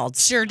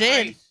McDonald's. Sure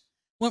did. Nice.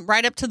 Went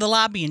right up to the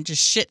lobby and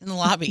just shit in the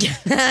lobby.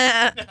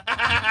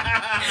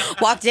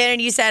 Walked in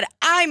and you said,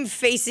 I'm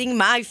facing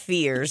my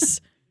fears.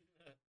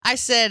 I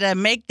said,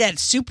 make that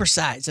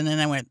supersize. And then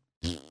I went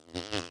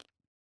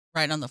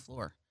right on the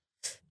floor.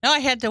 No, I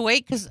had to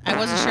wait because I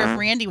wasn't sure if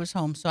Randy was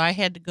home, so I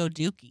had to go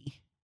dookie.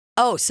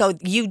 Oh, so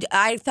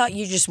I thought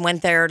you just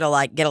went there to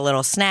like get a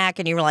little snack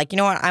and you were like, you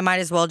know what? I might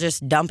as well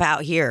just dump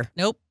out here.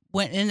 Nope.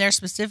 Went in there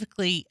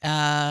specifically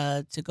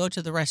to go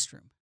to the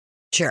restroom.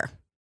 Sure.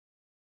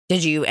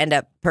 Did you end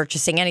up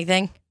purchasing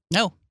anything?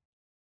 No.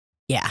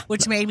 Yeah.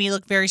 Which made me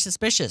look very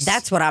suspicious.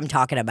 That's what I'm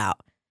talking about.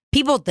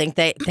 People think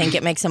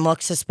it makes them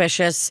look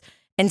suspicious.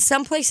 And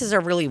some places are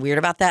really weird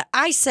about that.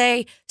 I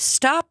say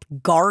stop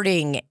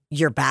guarding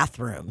your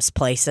bathrooms,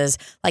 places.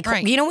 Like,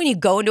 Right. you know, when you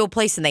go into a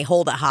place and they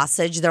hold it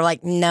hostage, they're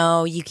like,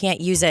 no, you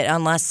can't use it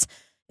unless,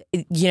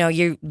 you know,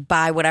 you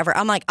buy whatever.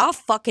 I'm like, I'll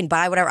fucking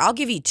buy whatever. I'll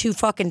give you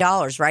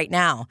 $2 right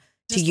now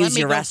to Just use let me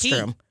your go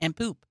restroom. pee and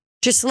poop.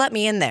 Just let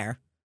me in there.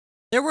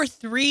 There were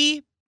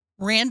 3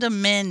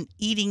 random men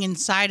eating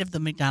inside of the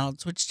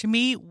McDonald's, which to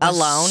me was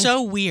Alone?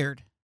 so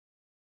weird.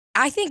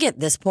 I think at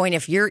this point,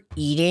 if you're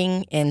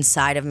eating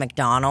inside of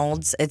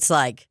McDonald's, it's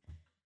like,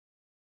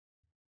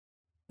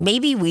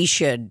 maybe we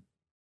should,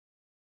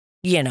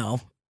 you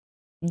know,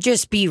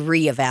 just be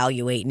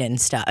reevaluating and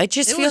stuff. It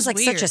just It feels was like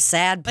such a weird.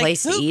 sad Like,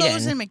 place to who eat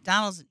goes in. in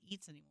McDonald's and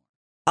eats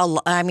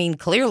anymore? I mean,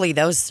 clearly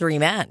those 3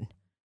 men.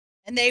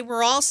 And they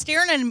were all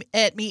staring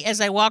at me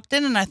as I walked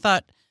in, and I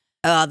thought,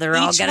 They're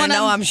all Each going to one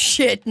know of I'm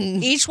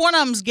shitting. each one of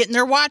them's getting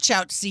their watch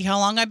out to see how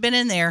long I've been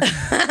in there.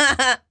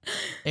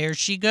 There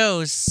she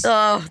goes.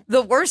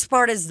 The worst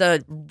part is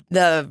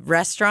the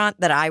restaurant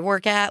that I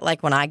work at.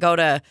 Like when I go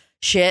to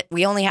shit,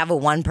 we only have a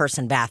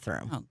 1-person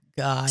bathroom. Oh,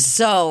 God.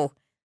 So,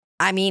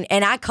 I mean,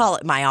 and I call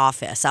it my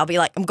office. I'll be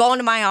like, I'm going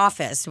to my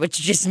office, which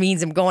just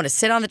means I'm going to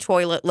sit on the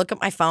toilet, look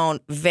at my phone,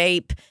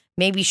 vape,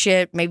 maybe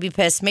shit, maybe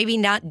piss, maybe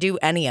not do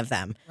any of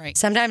them. Right.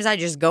 Sometimes I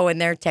just go in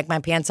there, take my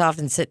pants off,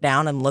 and sit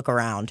down and look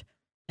around.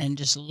 And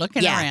just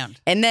looking Yeah.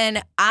 around. And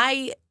then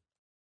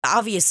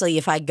obviously,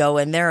 if I go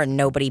in there and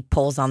nobody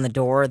pulls on the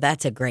door,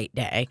 that's a great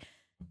day.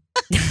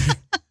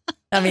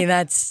 I mean,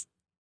 that's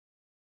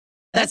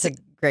the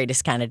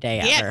greatest kind of day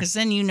Yeah, ever. because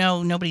then you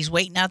know nobody's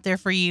waiting out there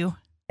for you.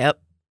 Yep.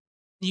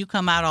 You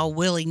come out all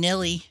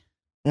willy-nilly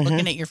Mhm.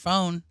 looking at your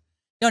phone.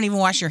 Don't even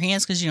wash your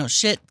hands because, you know,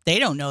 shit, they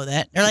don't know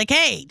that. They're like,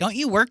 hey, don't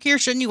you work here?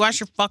 Shouldn't you wash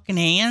your fucking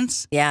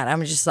hands? Yeah, and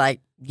I'm just like,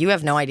 you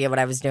have no idea what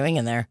I was doing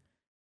in there.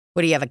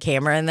 What, do you have a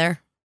camera in there?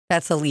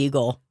 That's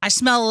illegal. I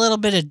smell a little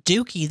bit of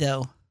dookie,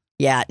 though.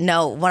 Yeah,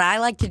 no, what I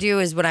like to do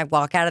is when I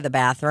walk out of the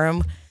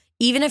bathroom,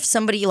 even if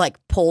somebody like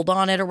pulled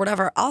on it or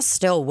whatever, I'll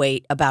still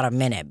wait about a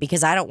minute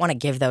because I don't want to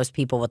give those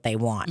people what they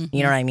want. Mhm.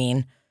 You know what I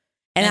mean?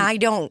 And And- I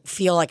don't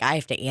feel like I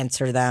have to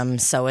answer them.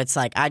 So it's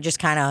like, I just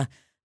kind of,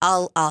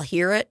 I'll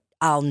hear it.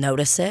 I'll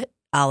notice it.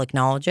 I'll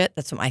acknowledge it.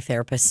 That's what my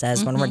therapist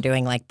says when we're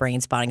doing like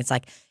brain spotting. It's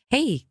like,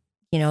 hey,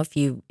 you know,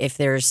 if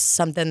there's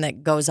something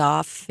that goes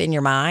off in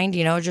your mind,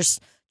 you know,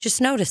 just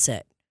notice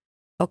it.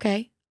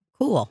 Okay,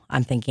 cool.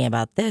 I'm thinking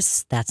about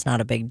this. That's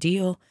not a big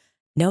deal.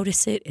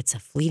 Notice it. It's a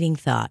fleeting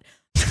thought.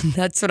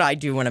 That's what I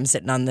do when I'm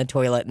sitting on the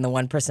toilet in the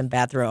 1-person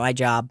bathroom at my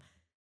job.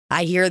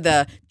 I hear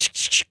the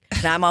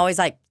and I'm always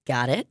like,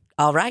 got it.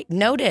 All right,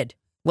 noted.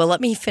 Well,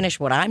 let me finish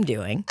what I'm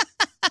doing.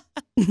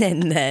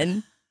 And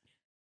then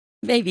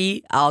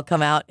maybe I'll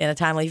come out in a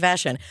timely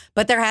fashion.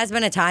 But there has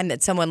been a time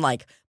that someone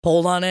like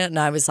pulled on it and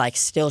I was like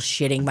still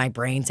shitting my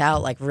brains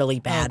out like really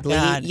badly.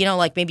 God. You know,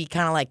 like maybe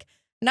kind of like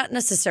not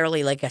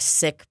necessarily like a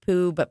sick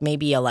poo, but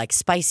maybe a like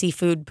spicy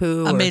food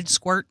poo. A or-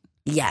 mid-squirt.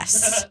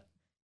 Yes.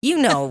 You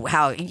know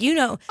how,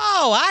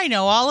 Oh, I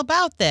know all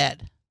about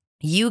that.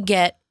 you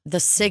get the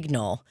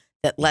signal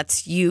that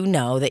lets you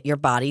know that your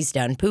body's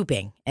done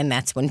pooping. And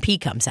that's when pee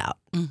comes out.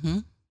 Mm-hmm.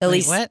 At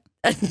least what?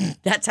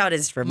 that's how it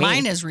is for me.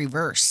 Mine is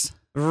reverse.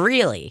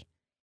 Really?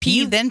 Pee,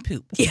 You- then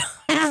poop.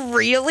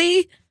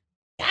 Really?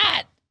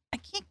 God, I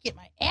can't get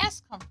my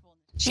ass comfortable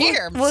in the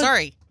chair. I'm Well-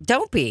 sorry.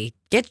 Don't be.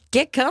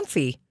 Get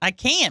comfy. I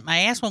can't. My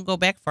ass won't go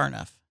back far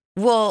enough.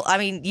 Well, I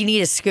mean, you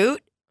need a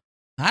scoot.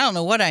 I don't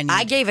know what I need.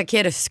 I gave a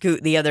kid a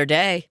scoot the other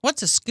day.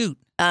 What's a scoot?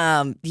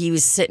 He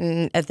was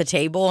sitting at the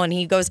table and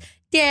he goes,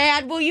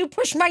 "Dad, will you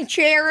push my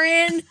chair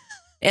in?"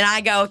 And I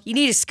go, "You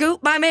need a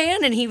scoot, my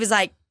man?" And he was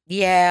like,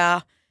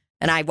 "Yeah."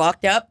 And I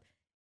walked up,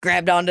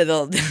 grabbed onto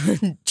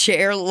the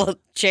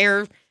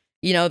chair,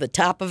 you know, the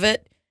top of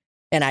it,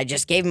 and I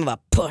just gave him a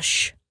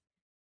push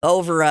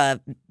over a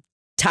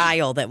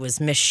tile that was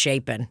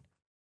misshapen.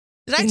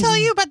 Did I tell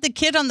you about the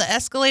kid on the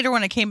escalator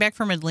when I came back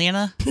from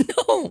Atlanta?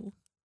 No.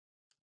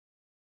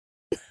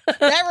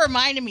 That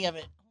reminded me of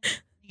it.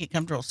 Get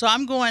comfortable. So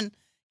I'm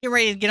get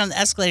ready to get on the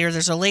escalator.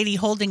 There's a lady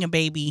holding a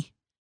baby,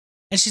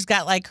 and she's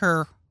got like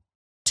her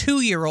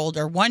 2-year-old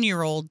or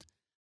 1-year-old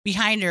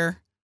behind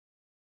her,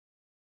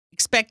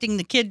 expecting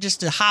the kid just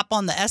to hop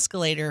on the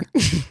escalator,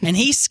 and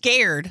he's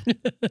scared,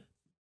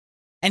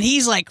 and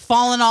he's like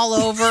falling all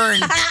over,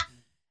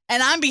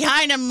 and I'm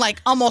behind him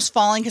like almost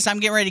falling because I'm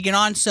getting ready to get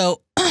on.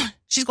 So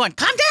she's going,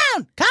 "Calm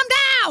down, calm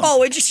down."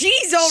 Oh,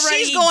 she's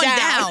already She's going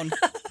down.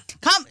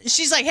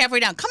 She's like halfway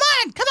down. Come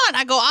on.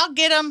 I go, I'll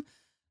get him.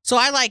 So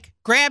I like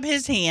grab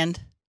his hand,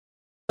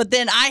 but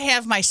then I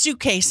have my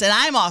suitcase and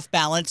I'm off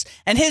balance,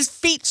 and his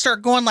feet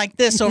start going like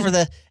this over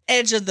the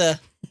edge of the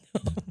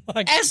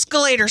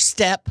escalator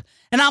step.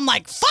 And I'm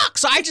like, fuck.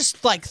 So I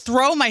just like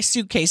throw my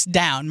suitcase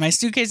down. My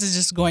suitcase is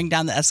just going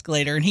down the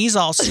escalator and he's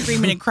all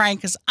screaming and crying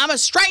because I'm a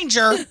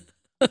stranger.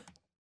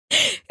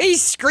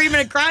 He's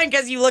screaming and crying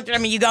because you looked at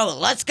him and you go,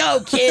 let's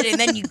go, kid. And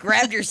then you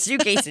grabbed your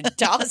suitcase and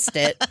tossed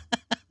it.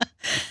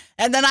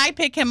 And then I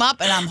pick him up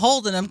and I'm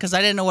holding him because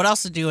I didn't know what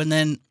else to do. And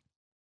then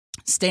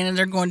standing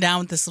there going down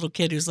with this little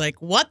kid who's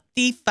like, what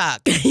the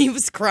fuck? He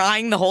was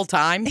crying the whole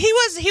time? He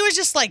was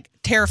just like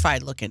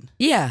terrified looking.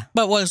 Yeah.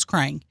 But was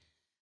crying.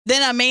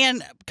 Then a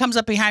man comes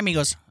up behind me and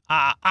goes,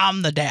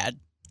 I'm the dad.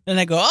 And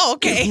I go, oh,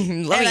 okay.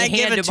 Let me I hand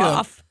give it him to him.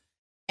 off.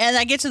 And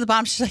I get to the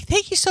bottom. She's like,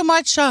 thank you so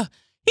much.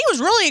 He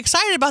was really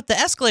excited about the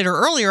escalator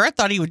earlier. I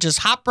thought he would just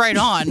hop right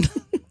on.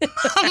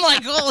 I'm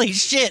like, holy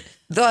shit.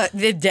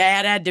 The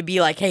dad had to be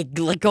like, hey,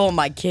 let go of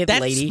my kid,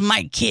 That's lady.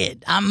 my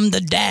kid. I'm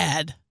the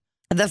dad.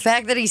 The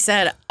fact that he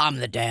said, I'm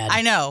the dad.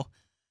 I know.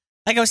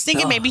 Like, I was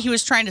thinking maybe he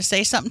was trying to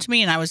say something to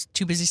me, and I was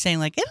too busy saying,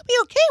 like, it'll be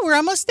okay. We're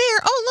almost there.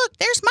 Oh, look,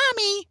 there's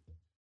Mommy.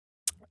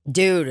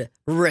 Dude,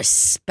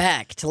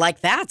 respect. Like,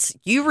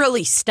 you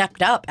really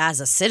stepped up as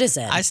a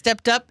citizen. I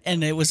stepped up,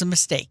 and it was a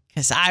mistake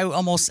because I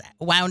almost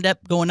wound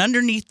up going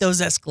underneath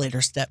those escalator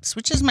steps,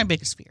 which is my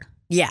biggest fear.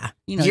 Yeah.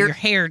 You know, your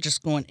hair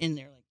just going in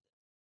there.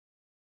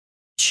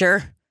 Sure.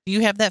 Do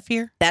you have that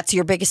fear? That's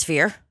your biggest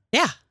fear?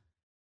 Yeah.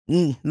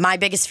 My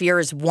biggest fear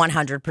is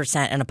 100%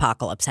 an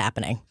apocalypse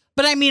happening.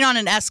 But I mean on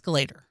an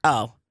escalator.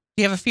 Oh.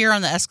 Do you have a fear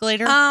on the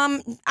escalator?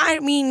 I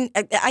mean,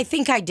 I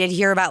think I did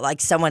hear about like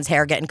someone's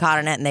hair getting caught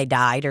in it and they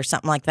died or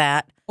something like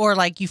that. Or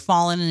like you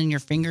fall in and your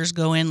fingers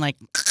go in like...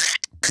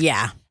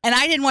 Yeah. And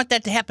I didn't want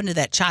that to happen to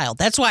that child.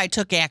 That's why I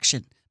took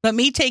action. But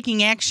me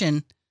taking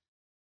action,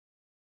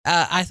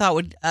 I thought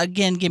would,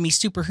 again, give me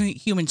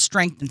superhuman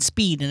strength and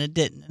speed, and it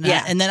didn't.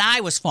 And then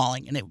I was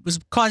falling, and it was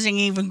causing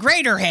even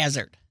greater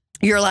hazard.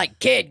 You're like,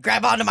 kid,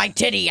 grab onto my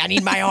titty. I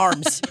need my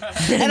arms.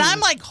 And I'm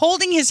like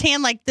holding his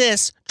hand like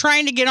this,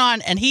 trying to get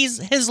on, and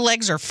his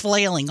legs are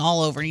flailing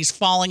all over, and he's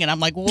falling, and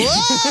I'm like,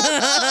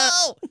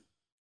 whoa!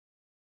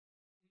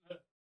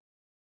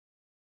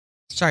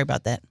 Sorry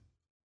about that.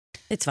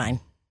 It's fine.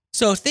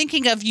 So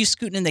thinking of you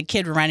scooting in the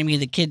kid reminded me of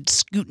the kid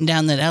scooting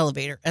down that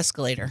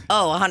escalator.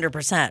 Oh,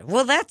 100%.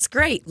 Well, that's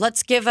great.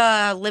 Let's give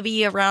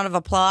Libby a round of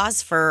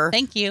applause for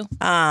Thank you.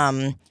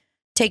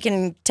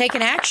 taking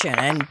action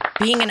and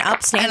being an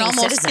upstanding and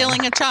almost citizen.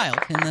 killing a child.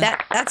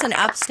 That's an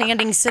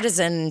upstanding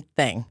citizen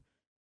thing.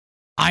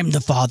 I'm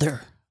the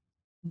father.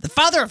 The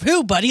father of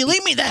who, buddy?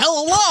 Leave me the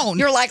hell alone.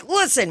 You're like,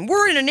 listen,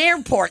 we're in an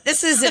airport.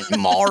 This isn't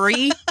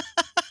Maury.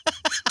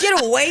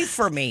 Get away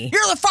from me.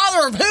 You're the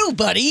father of who,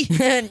 buddy?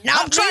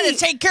 I'm trying to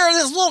take care of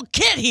this little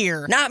kid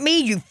here. Not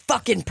me, you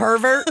fucking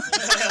pervert.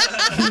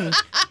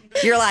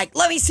 You're like,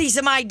 let me see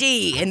some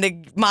ID. And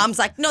the mom's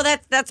like, no,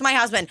 that's my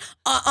husband.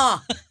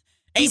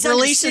 He's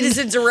under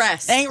citizen's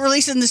arrest. Ain't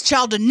releasing this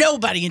child to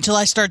nobody until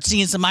I start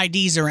seeing some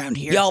IDs around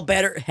here. Y'all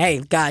better,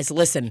 hey, guys,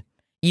 listen.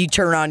 You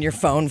turn on your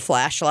phone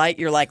flashlight.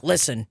 You're like,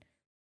 listen,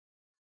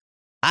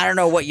 I don't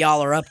know what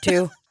y'all are up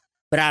to,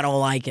 but I don't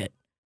like it.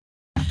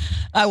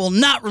 I will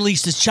not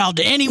release this child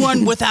to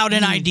anyone without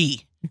an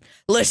ID.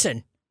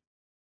 Listen,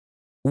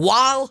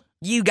 while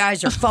you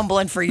guys are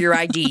fumbling for your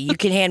ID, you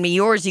can hand me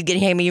yours,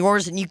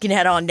 and you can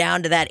head on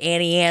down to that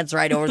Annie Ann's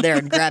right over there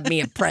and grab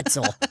me a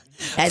pretzel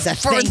as a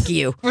thank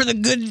you. For the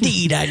good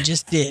deed I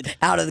just did.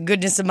 Out of the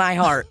goodness of my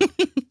heart,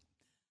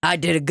 I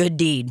did a good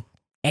deed.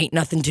 Ain't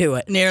nothing to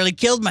it. Nearly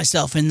killed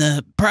myself in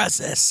the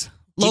process.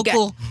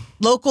 Local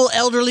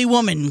elderly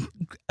woman,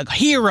 a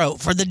hero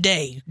for the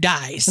day,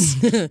 dies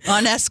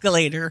on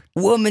escalator.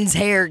 Woman's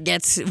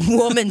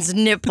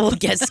nipple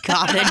gets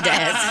caught into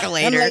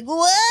escalator. I'm like,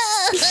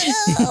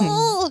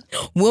 whoa!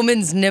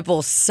 Woman's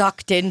nipple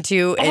sucked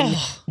into and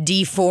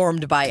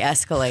deformed by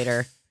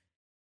escalator.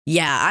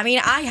 Yeah, I mean,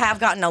 I have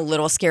gotten a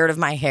little scared of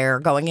my hair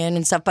going in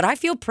and stuff, but I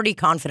feel pretty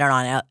confident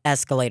on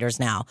escalators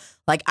now.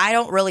 Like, I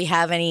don't really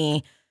have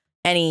any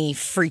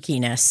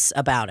freakiness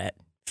about it.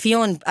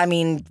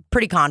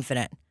 Pretty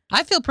confident.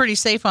 I feel pretty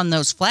safe on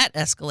those flat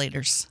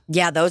escalators.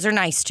 Yeah, those are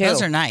nice too.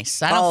 Those are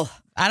nice. I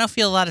don't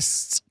feel a lot of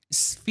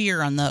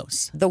fear on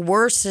those. The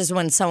worst is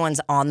when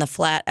someone's on the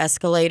flat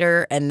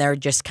escalator and they're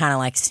just kind of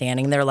like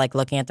standing there like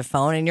looking at the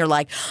phone and you're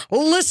like,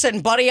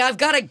 listen, buddy, I've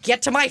got to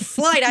get to my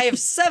flight. I have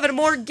 7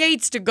 more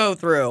gates to go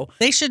through.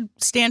 They should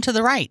stand to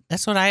the right.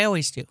 That's what I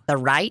always do. The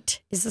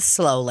right is the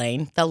slow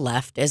lane. The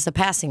left is the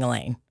passing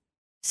lane.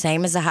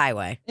 Same as a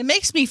highway. It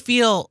makes me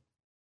feel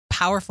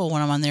powerful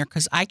when I'm on there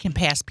because I can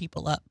pass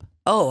people up.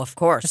 Oh, of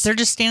course. If they're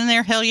just standing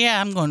there, hell yeah,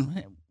 I'm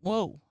going,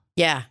 whoa.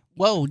 Yeah.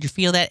 Whoa, do you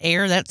feel that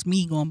air? That's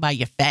me going by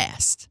you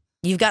fast.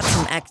 You've got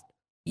some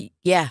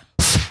yeah.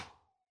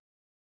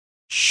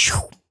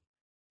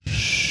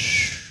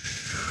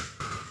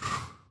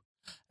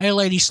 Hey,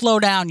 lady, slow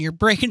down. You're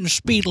breaking the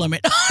speed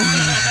limit.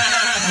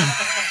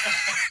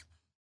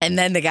 And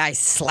then the guy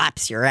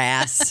slaps your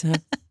ass.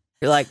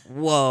 You're like,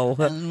 whoa.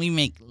 And we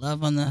make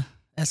love on the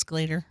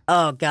escalator.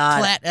 Oh, God.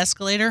 Flat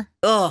escalator.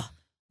 Ugh.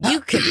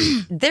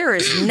 there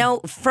is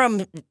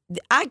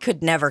I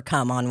could never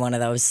come on one of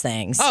those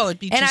things. Oh, it'd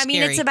be too And I mean,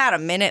 scary. it's about a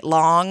minute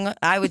long,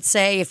 I would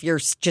say, if you're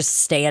just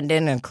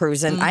standing and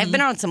cruising. I've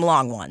been on some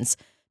long ones.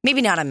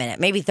 Maybe not a minute,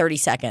 maybe 30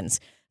 seconds.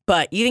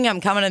 But you think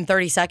I'm coming in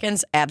 30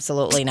 seconds?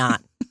 Absolutely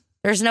not.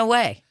 There's no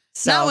way.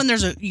 So, Not when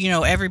there's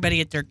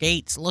everybody at their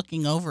gates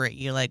looking over at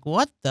you like,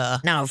 what the?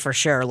 no, for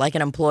sure. Like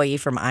an employee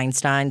from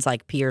Einstein's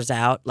like peers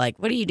out. Like,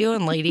 what are you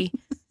doing, lady?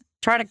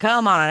 Try to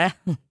come on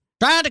it.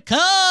 Trying to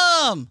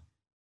come.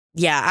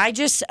 Yeah, I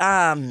just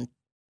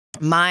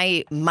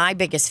my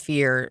biggest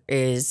fear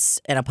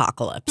is an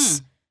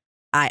apocalypse.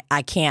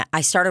 I can't.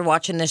 I started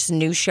watching this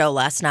new show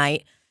last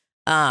night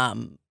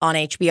on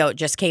HBO. It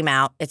just came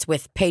out. It's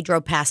with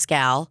Pedro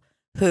Pascal,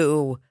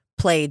 who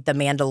played the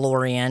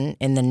Mandalorian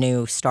in the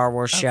new Star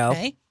Wars show.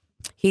 Okay.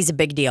 He's a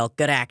big deal,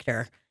 good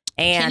actor.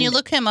 And Can you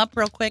look him up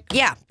real quick?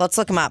 Yeah, let's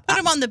look him up. Put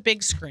him on the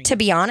big screen. To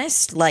be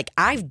honest, like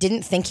I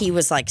didn't think he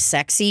was like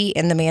sexy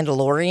in the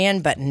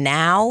Mandalorian, but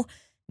now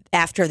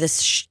after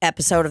this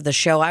episode of the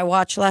show I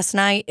watched last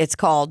night, it's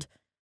called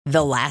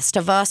The Last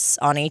of Us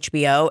on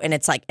HBO, and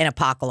it's like an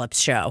apocalypse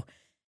show.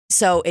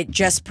 So it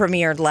just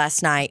premiered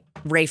last night.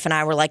 Rafe and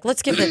I were like,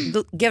 let's give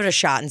it a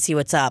shot and see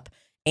what's up.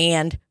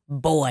 And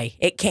boy,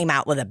 it came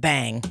out with a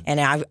bang. And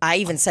I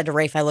even said to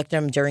Rafe, I looked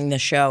at him during the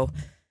show,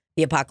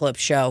 the apocalypse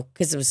show,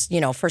 because it was,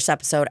 first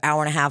episode,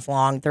 hour and a half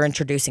long. They're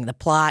introducing the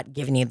plot,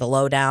 giving you the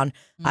lowdown.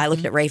 I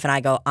looked at Rafe and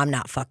I go, I'm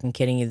not fucking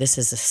kidding you. This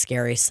is the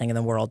scariest thing in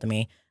the world to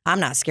me.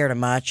 I'm not scared of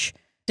much.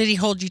 Did he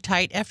hold you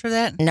tight after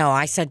that? No,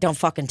 I said, don't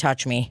fucking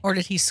touch me. Or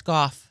did he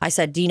scoff? I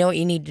said, do you know what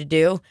you need to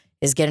do?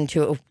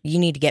 You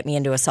need to get me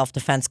into a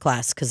self-defense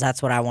class because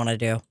that's what I want to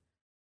do.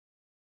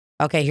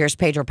 Okay, here's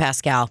Pedro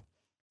Pascal.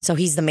 So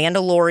he's the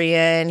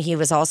Mandalorian. He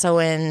was also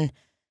in,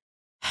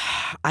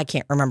 I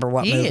can't remember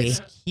what movie. He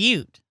is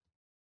cute.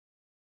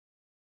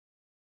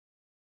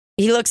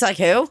 He looks like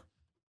who?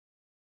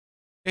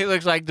 He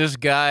looks like this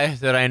guy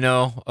that I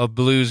know, a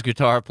blues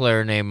guitar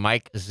player named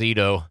Mike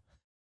Zito.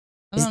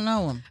 I don't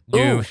know him.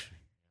 Dude,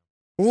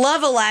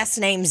 Love a last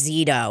name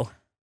Zito.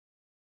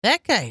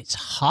 That guy is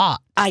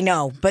hot. I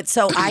know, but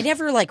so I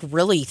never like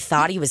really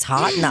thought he was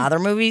hot in the other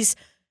movies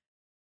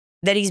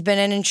that he's been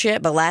in and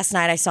shit. But last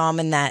night I saw him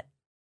in that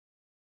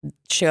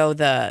show,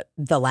 The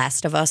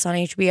Last of Us on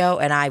HBO,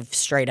 and I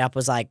straight up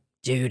was like,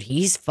 dude,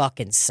 he's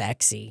fucking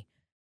sexy.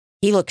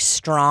 He looks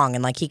strong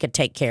and like he could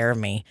take care of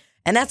me.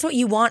 And that's what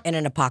you want in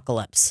an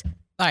apocalypse.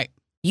 Right.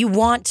 You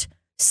want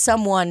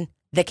someone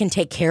that can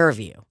take care of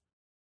you.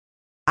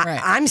 Right.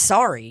 I'm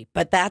sorry,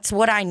 but that's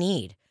what I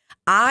need.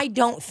 I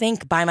don't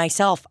think by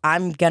myself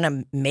I'm going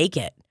to make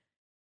it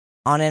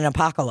on an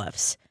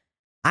apocalypse.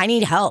 I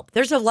need help.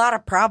 There's a lot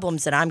of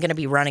problems that I'm going to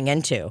be running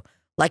into,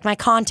 like my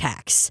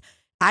contacts.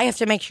 I have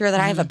to make sure that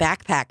I have a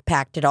backpack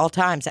packed at all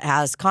times that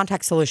has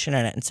contact solution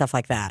in it and stuff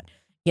like that.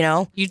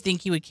 You'd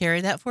think he would carry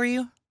that for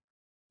you?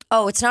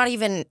 Oh, it's not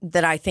even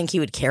that I think he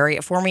would carry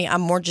it for me.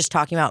 I'm more just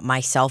talking about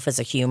myself as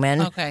a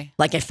human. Okay.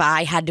 Like if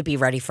I had to be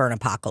ready for an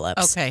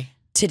apocalypse. Okay.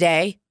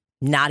 Today,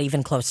 not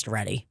even close to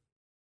ready.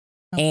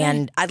 Okay.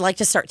 And I'd like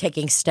to start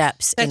taking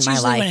steps That's in my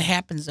usually life. when it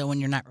happens, though, when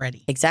you're not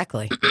ready.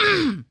 Exactly.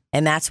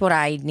 And that's what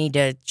I need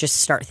to just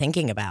start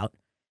thinking about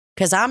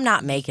because I'm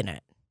not making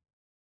it.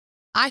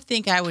 I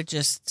think I would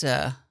just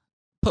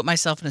put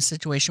myself in a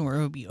situation where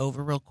it would be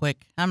over real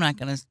quick. I'm not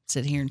going to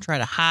sit here and try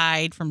to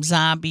hide from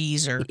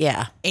zombies or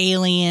Yeah.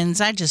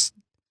 aliens.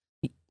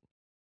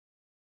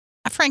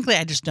 Frankly,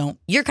 I just don't.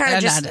 You're kind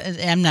of just,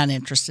 I'm not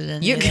interested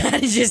in you're it. kind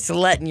of just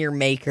letting your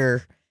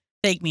maker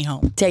Take me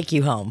home. take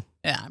you home.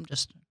 Yeah, I'm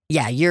just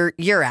Yeah,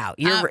 you're out.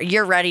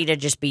 You're ready to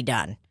just be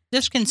done.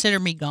 consider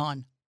me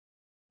gone.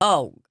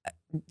 Oh,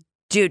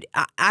 dude,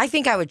 I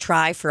think I would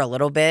try for a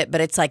little bit, but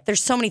it's like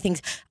there's so many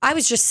things. I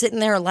was just sitting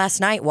there last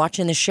night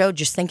watching the show,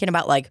 just thinking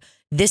about like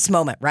this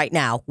moment right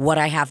now, what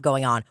I have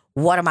going on.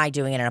 What am I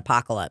doing in an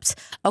apocalypse?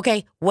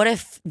 Okay, what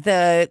if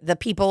the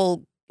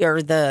people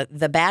or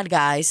the bad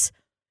guys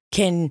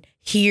can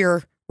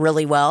hear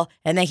really well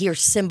and they hear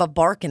Simba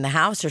bark in the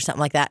house or something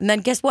like that? And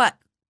then guess what?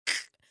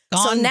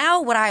 Gone. So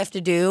now what I have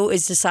to do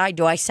is decide,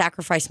 do I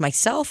sacrifice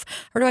myself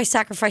or do I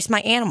sacrifice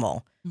my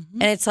animal? Mhm.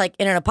 And it's like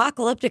in an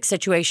apocalyptic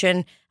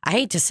situation, I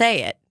hate to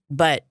say it,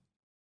 but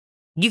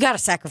you got to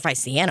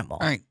sacrifice the animal.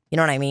 All right. You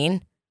know what I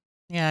mean?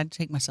 Yeah, I'd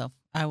take myself.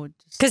 I would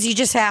just. Because you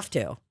just have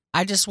to.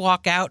 I just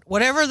walk out.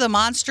 Whatever the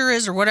monster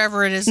is or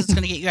whatever it is that's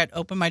going to get you, I'd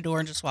open my door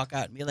and just walk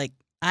out and be like,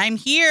 I'm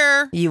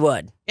here. You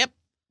would.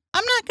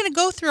 I'm not going to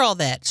go through all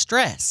that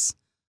stress.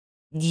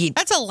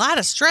 That's a lot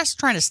of stress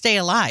trying to stay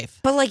alive.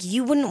 But like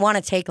you wouldn't want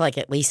to take like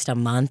at least a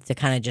month to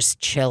kind of just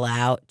chill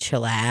out,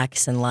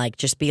 chillax, and like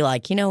just be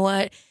like, you know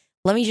what?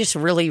 Let me just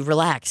really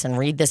relax and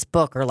read this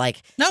book or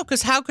like. No,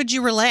 because how could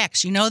you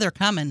relax? You know they're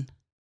coming.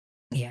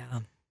 Yeah.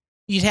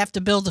 You'd have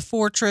to build a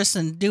fortress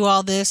and do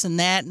all this and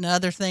that and the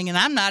other thing, and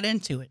I'm not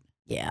into it.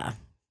 Yeah.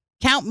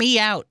 Count me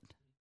out.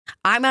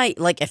 I might,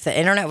 like, if the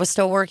internet was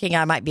still working,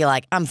 I might be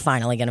like, I'm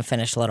finally going to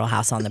finish Little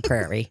House on the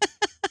Prairie.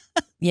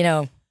 You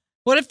know?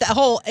 What if the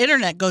whole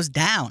internet goes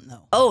down,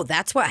 though? Oh,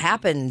 that's what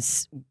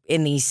happens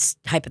in these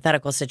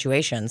hypothetical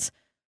situations.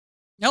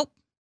 Nope.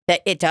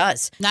 That it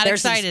does. Not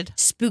There's these excited.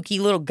 spooky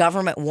little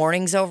government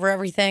warnings over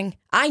everything.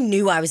 I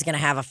knew I was going to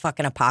have a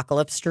fucking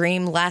apocalypse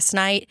dream last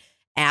night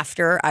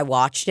after I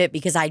watched it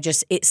because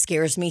it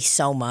scares me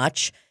so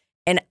much.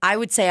 And I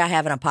would say I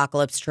have an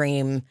apocalypse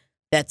dream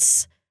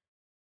that's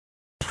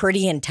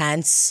pretty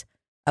intense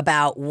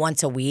about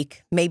once a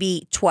week,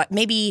 maybe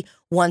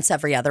once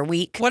every other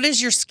week. What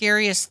is your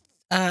scariest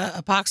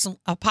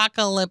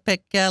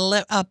apocalyptic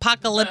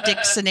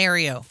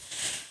scenario?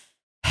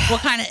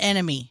 What kind of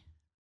enemy?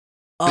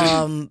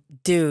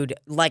 Dude,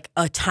 like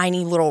a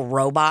tiny little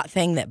robot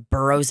thing that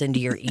burrows into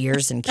your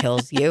ears and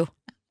kills you.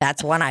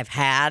 That's one I've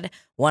had,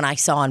 one I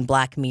saw in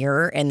Black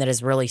Mirror, and that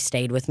has really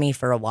stayed with me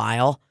for a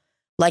while.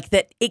 Like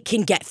that it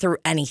can get through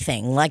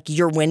anything, like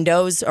your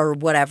windows or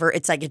whatever.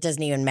 It's like it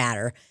doesn't even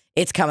matter.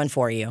 It's coming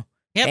for you.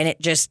 Yep. And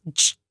it just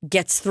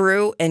gets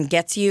through and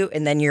gets you,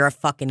 and then you're a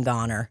fucking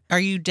goner. Are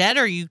you dead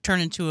or you turn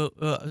into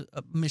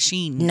a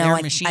machine? No,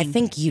 machine? I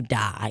think you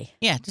die.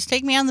 Yeah, just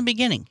take me on the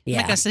beginning. I'm Yeah.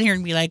 not going to sit here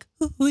and be like,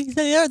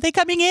 are they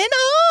coming in?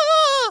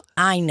 Oh!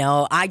 I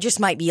know. I just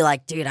might be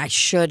like, dude, I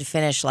should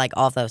finish like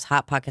all those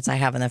Hot Pockets I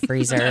have in the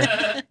freezer.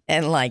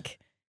 And like,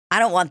 I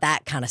don't want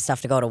that kind of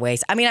stuff to go to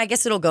waste. I mean, I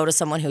guess it'll go to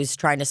someone who's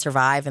trying to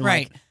survive and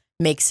Right. like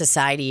make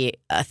society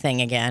a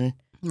thing again.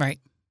 Right.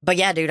 But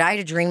yeah, dude, I had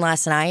a dream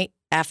last night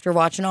after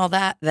watching all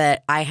that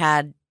I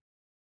had,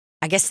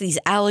 I guess these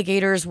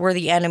alligators were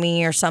the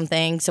enemy or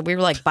something. So we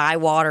were like by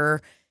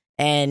water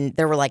and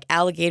there were like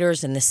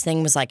alligators and this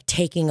thing was like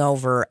taking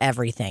over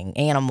everything,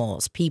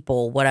 animals,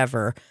 people,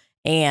 whatever.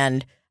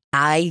 And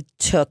I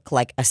took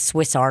like a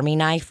Swiss Army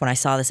knife when I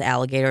saw this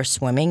alligator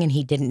swimming and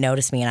he didn't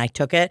notice me and I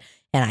took it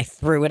and I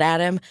threw it at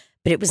him.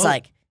 But it was Whoa.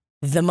 like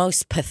the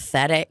most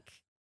pathetic.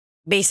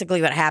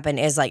 Basically what happened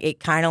is like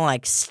it kind of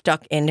like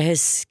stuck into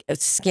his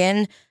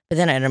skin, but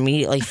then it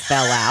immediately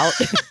fell out.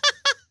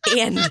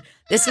 And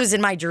this was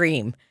in my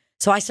dream.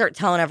 So I start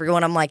telling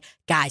everyone, I'm like,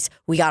 guys,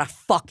 we gotta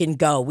fucking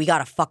go. We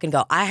gotta fucking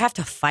go. I have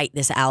to fight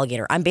this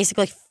alligator. I'm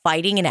basically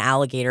fighting an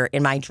alligator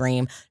in my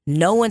dream.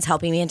 No one's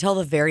helping me until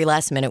the very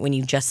last minute when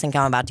you just think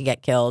I'm about to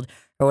get killed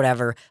or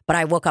whatever. But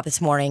I woke up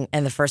this morning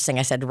and the first thing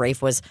I said to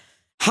Rafe was,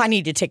 I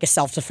need to take a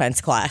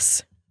self-defense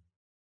class.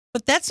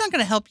 But that's not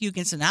going to help you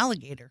against an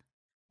alligator.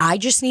 I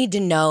just need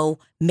to know,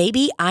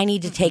 maybe I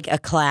need to take a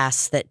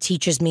class that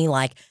teaches me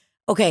like,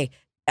 okay,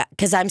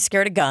 because I'm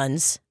scared of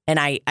guns and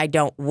I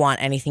don't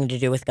want anything to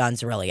do with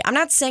guns really. I'm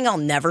not saying I'll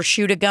never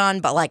shoot a gun,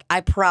 but like I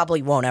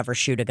probably won't ever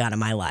shoot a gun in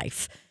my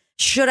life.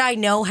 Should I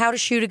know how to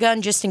shoot a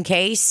gun just in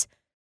case?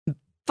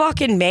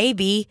 Fucking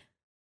maybe.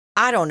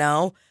 I don't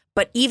know.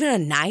 But even a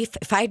knife,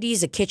 if I had to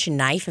use a kitchen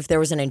knife, if there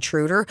was an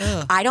intruder,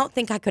 Ugh. I don't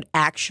think I could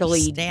actually.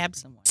 Stab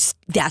someone.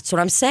 That's what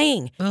I'm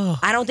saying. Ugh.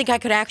 I don't think I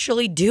could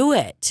actually do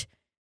it.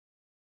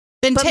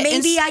 Then But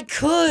maybe I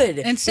could.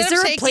 instead Is of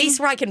there a taking- place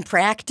where I can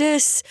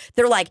practice?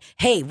 They're like,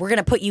 hey, we're going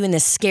to put you in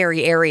this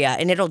scary area,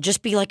 and it'll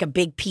just be like a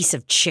big piece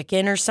of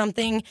chicken or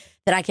something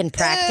that I can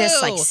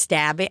practice, like Ew.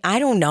 stabbing. I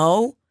don't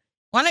know.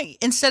 Why don't you,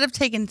 instead of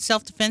taking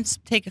self-defense,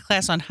 take a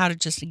class on how to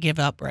just give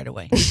up right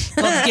away?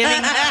 Well,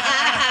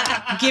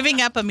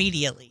 giving up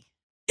immediately.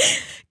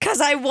 Because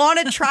I want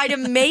to try to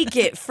make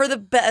it for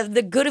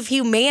the good of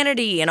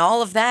humanity and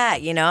all of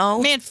that, you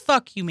know? Man,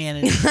 fuck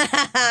humanity.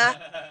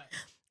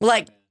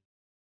 Like,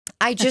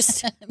 I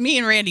just, Me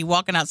and Randy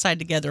walking outside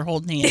together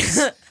holding hands.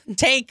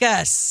 Take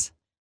us.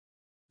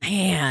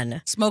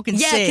 man. Smoking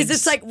Yeah, cigs. because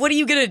it's like, what are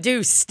you going to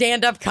do?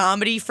 Stand up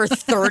comedy for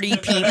 30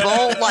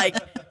 people? Like,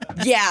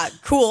 yeah,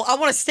 cool. I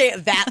want to stay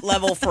at that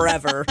level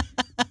forever.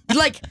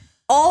 Like,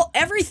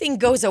 everything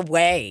goes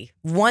away.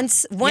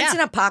 Once Yeah. an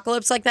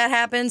apocalypse like that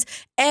happens,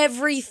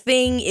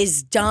 everything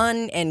is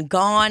done and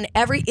gone.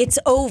 It's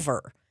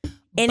over.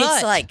 And it's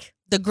But like,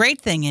 the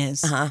great thing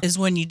is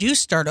when you do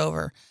start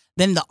over,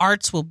 then the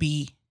arts will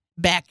be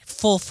back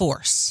full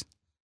force.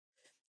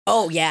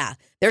 oh, yeah,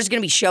 there's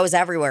going to be shows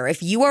everywhere.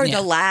 If you are Yeah.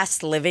 the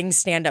last living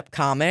stand-up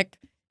comic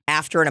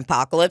after an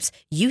apocalypse,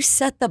 you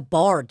set the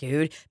bar,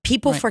 dude.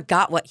 People Right.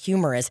 forgot what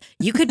humor is.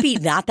 You could be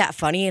not that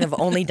funny and have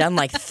only done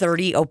like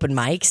 30 open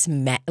mics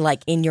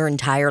like in your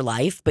entire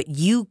life, but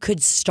you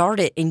could start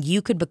it and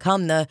you could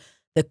become the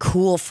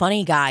cool,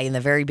 funny guy in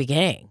the very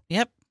beginning,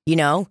 Yep. you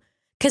know?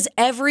 Because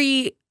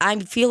I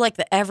feel like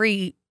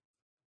every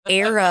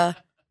era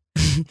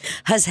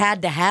has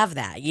had to have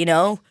that, you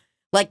know?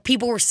 Like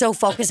people were so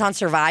focused on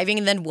surviving,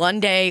 and then one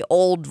day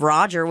old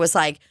Roger was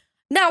like,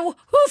 now,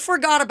 who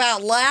forgot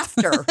about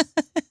laughter?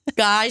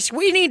 Guys,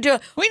 we need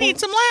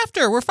some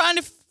laughter. We're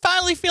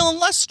finally feeling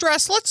less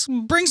stressed. Let's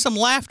bring some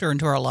laughter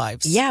into our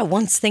lives. Yeah,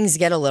 once things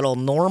get a little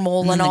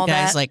normal and And all the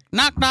guy's that. like,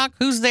 knock, knock,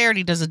 who's there? And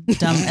he does a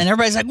dumb, and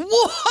everybody's like,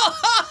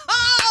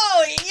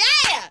 whoa,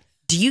 yeah,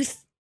 Do you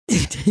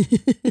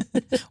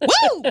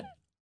woo.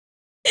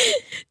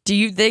 do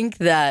you think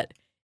that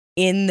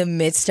in the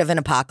midst of an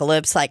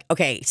apocalypse, like,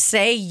 okay,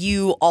 say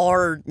you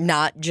are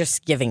not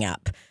just giving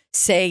up.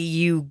 Say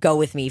you go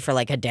with me for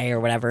like a day or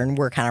whatever, and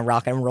we're kind of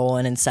rock and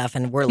rolling and stuff,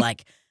 and we're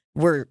like,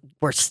 we're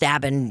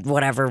stabbing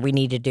whatever we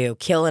need to do,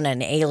 killing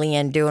an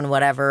alien, doing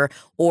whatever,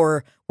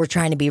 or we're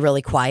trying to be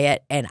really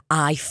quiet, and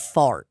I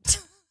fart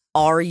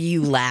Are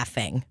you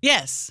laughing?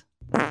 Yes.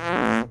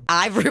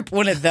 I rip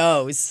one of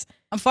those.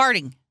 I'm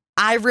farting.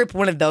 I rip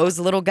one of those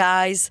little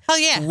guys. Hell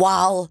yeah.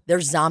 While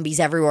there's zombies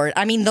everywhere.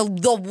 I mean,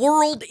 the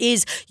world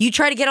is, you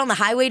try to get on the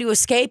highway to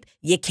escape,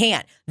 you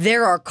can't.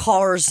 There are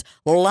cars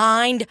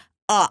lined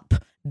up,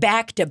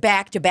 back to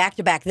back to back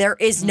to back. There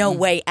is no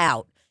way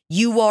out.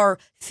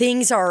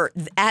 Things are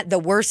at the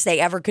worst they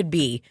ever could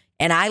be.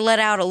 And I let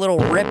out a little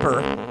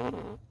ripper.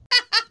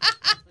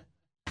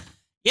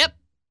 Yep.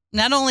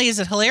 Not only is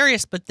it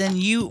hilarious, but then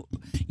you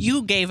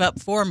gave up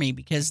for me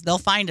because they'll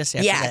find us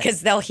after Yeah, that.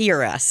 because they'll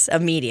hear us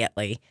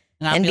immediately.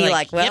 I'll and be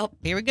like, well, yep,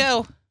 here we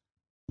go.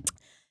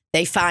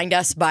 They find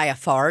us by a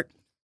fart.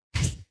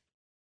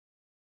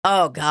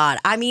 Oh, God.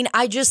 I mean,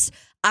 I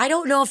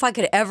don't know if I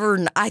could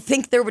ever. I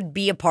think there would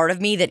be a part of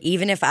me that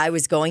even if I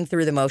was going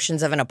through the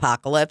motions of an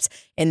apocalypse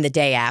in the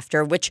day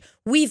after, which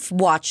we've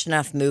watched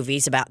enough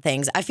movies about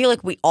things, I feel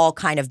like we all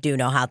kind of do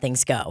know how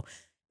things go.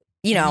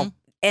 You know,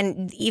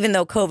 and even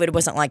though COVID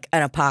wasn't like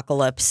an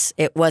apocalypse,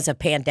 it was a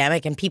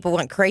pandemic and people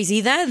went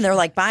crazy then. They're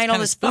like buying all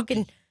this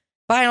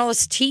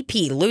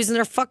TP, losing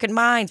their fucking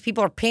minds.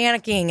 People are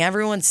panicking.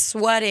 Everyone's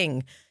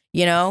sweating,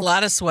 you know? A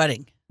lot of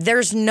sweating.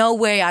 There's no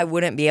way I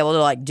wouldn't be able to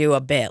like do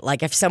a bit.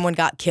 Like if someone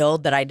got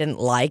killed that I didn't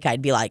like,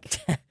 I'd be like,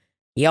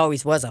 he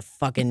always was a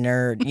fucking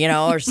nerd, you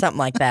know, or something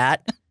like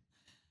that.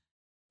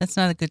 That's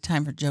not a good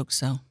time for jokes,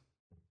 though.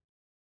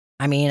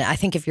 I mean, I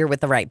think if you're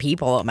with the right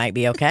people, it might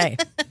be okay.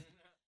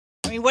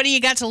 I mean, what do you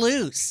got to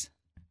lose?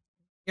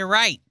 You're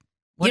right.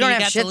 What You do don't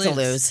have got shit to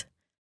lose.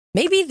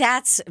 Maybe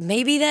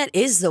that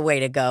is the way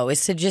to go,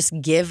 is to just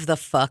give the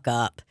fuck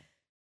up.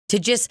 To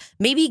just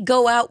maybe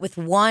go out with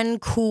one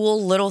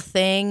cool little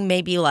thing,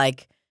 maybe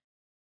like,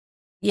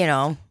 you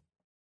know,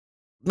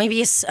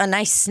 maybe a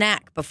nice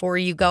snack before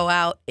you go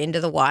out into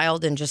the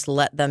wild and just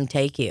let them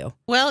take you.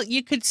 Well,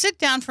 you could sit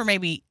down for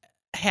maybe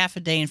half a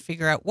day and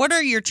figure out what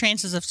are your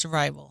chances of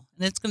survival.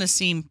 And it's going to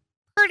seem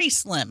pretty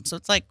slim. So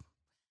it's like,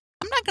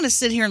 I'm not going to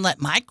sit here and let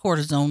my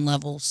cortisone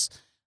levels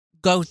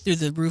go through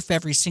the roof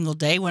every single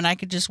day when I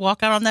could just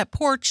walk out on that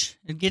porch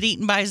and get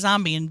eaten by a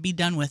zombie and be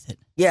done with it.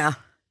 Yeah.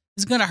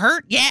 It's going to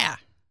hurt? Yeah.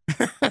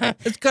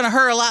 It's going to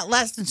hurt a lot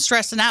less than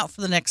stressing out for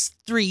the next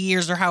 3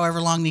 years or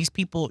however long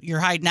you're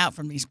hiding out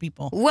from these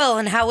people. Well,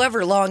 and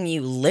however long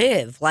you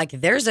live, like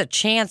there's a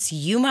chance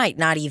you might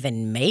not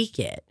even make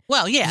it.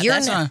 Well,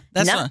 yeah,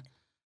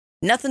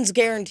 Nothing's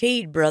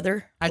guaranteed,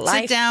 brother. I'd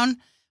sit down,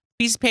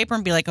 piece of paper,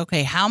 and be like,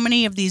 okay, how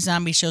many of these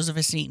zombie shows have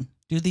I seen?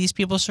 Do these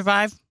people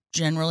survive?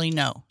 Generally,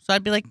 no. So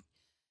I'd be like,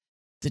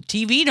 the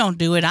TV don't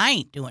do it. I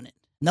ain't doing it.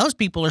 And those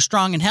people are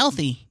strong and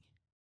healthy.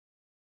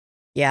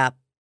 Yeah.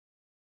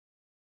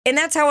 And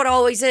that's how it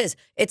always is.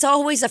 It's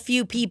always a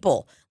few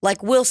people,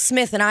 like Will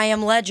Smith and I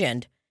Am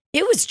Legend.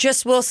 It was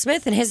just Will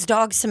Smith and his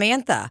dog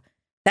Samantha.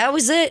 That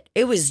was it.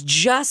 It was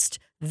just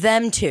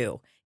them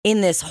two in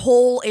this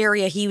whole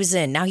area he was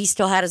in. Now he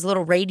still had his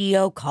little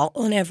radio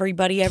calling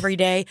everybody every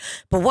day.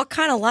 But what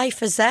kind of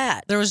life is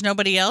that? There was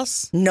nobody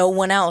else? No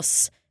one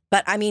else.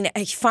 But I mean,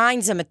 he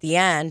finds him at the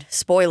end.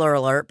 Spoiler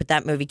alert, but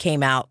that movie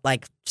came out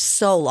like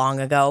so long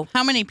ago.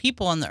 How many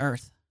people on the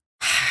earth?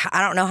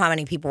 I don't know how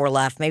many people were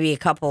left. Maybe a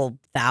couple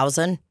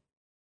thousand,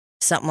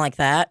 something like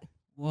that.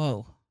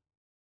 Whoa.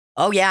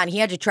 Oh, yeah. And he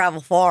had to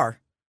travel far.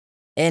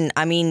 And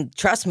I mean,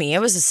 trust me, it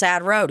was a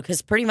sad road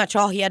because pretty much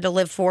all he had to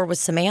live for was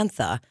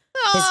Samantha,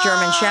 his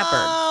German Shepherd.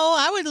 Oh,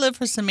 I would live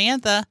for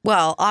Samantha.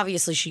 Well,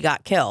 obviously she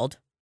got killed.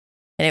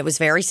 And it was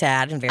very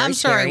sad and very I'm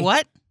scary. sorry,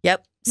 what?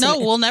 Yep. No,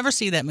 we'll never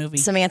see that movie.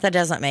 Samantha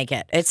doesn't make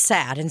it. It's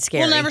sad and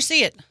scary. We'll never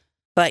see it.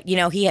 But, you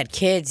know, he had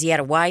kids, he had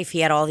a wife, he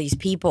had all these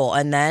people.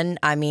 And then,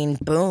 I mean,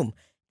 boom.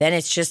 Then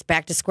it's just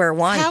back to square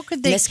one. How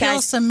could they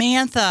kill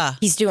Samantha?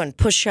 He's doing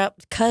push-up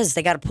because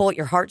they got to pull at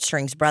your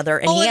heartstrings, brother.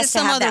 And he has to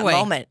have that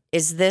moment.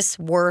 Is this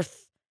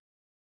worth,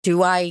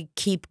 do I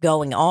keep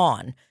going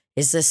on?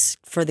 Is this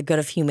for the good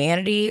of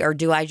humanity or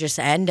do I just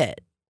end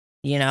it?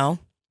 You know?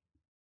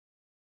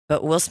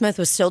 But Will Smith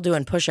was still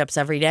doing push-ups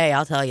every day,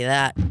 I'll tell you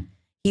that.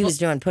 He was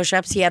doing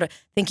push-ups. I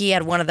think he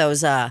had one of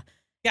those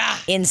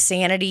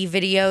insanity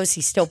videos.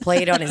 He still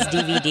played on his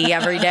DVD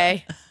every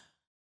day.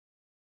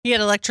 He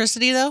had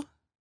electricity, though?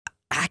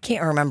 I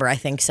can't remember. I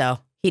think so.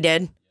 He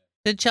did.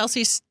 Did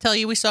Chelsea tell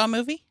you we saw a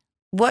movie?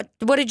 What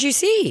did you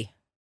see?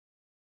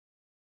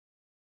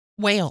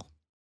 Whale.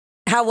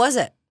 How was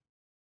it?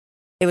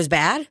 It was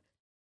bad?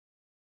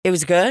 It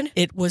was good?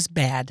 It was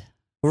bad.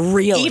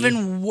 Really?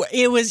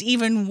 It was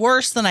even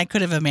worse than I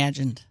could have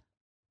imagined.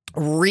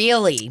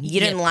 Really? You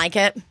didn't like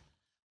it?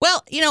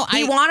 Well, you know,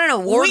 he won an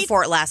award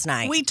for it last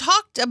night. We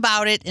talked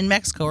about it in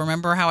Mexico.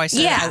 Remember how I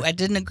said I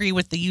didn't agree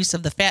with the use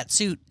of the fat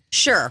suit?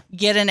 Sure.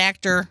 Get an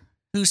actor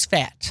who's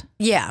fat.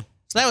 Yeah.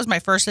 So that was my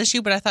first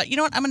issue, but I thought, you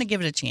know what? I'm going to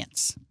give it a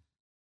chance.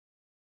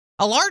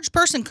 A large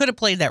person could have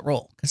played that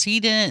role because he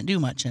didn't do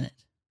much in it.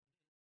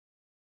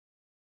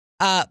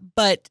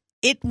 But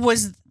it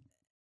was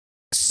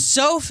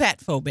so fat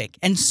phobic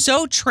and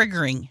so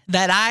triggering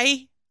that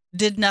I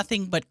did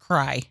nothing but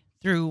cry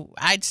through,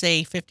 I'd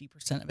say,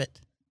 50% of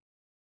it.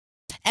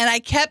 And I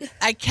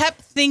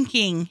kept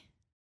thinking,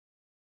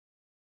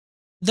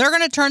 they're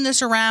going to turn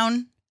this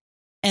around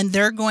and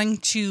they're going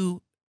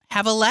to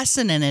have a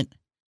lesson in it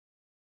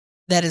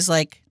that is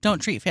like, don't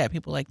treat fat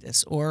people like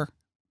this or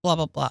blah,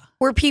 blah, blah.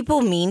 Were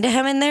people mean to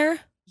him in there?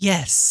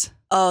 Yes.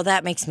 Oh,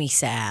 that makes me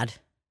sad.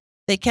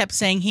 They kept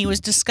saying he was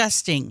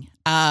disgusting.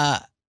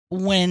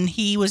 When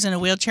he was in a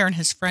wheelchair and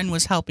his friend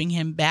was helping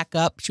him back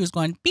up, she was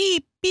going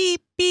beep,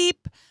 beep,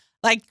 beep.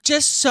 Like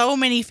just so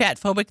many fat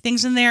phobic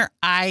things in there.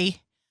 I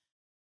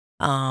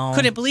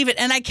couldn't believe it.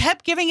 And I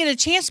kept giving it a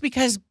chance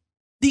because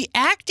the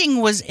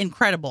acting was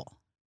incredible.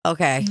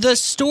 Okay. The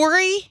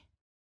story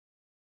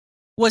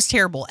was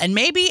terrible. And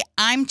maybe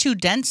I'm too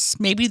dense.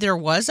 Maybe there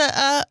was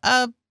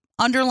a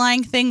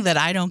underlying thing that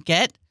I don't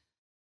get.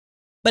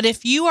 But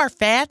if you are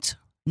fat,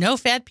 no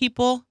fat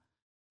people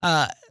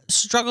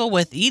struggle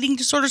with eating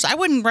disorders, I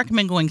wouldn't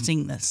recommend going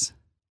seeing this.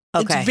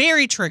 Okay. It's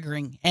very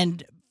triggering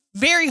and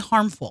very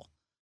harmful.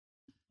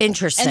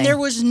 Interesting. And there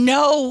was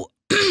no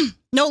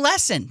no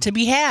lesson to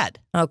be had.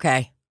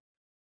 Okay.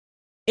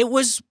 It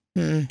was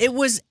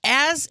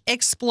as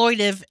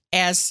exploitive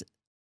as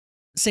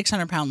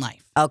 600-Pound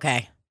Life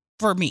Okay.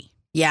 for me.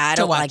 Yeah, I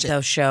to don't watch like it.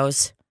 those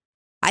shows.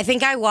 I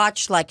think I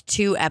watched like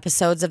 2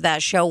 episodes of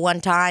that show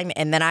one time,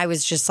 and then I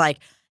was just like,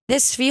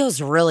 this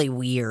feels really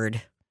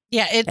weird.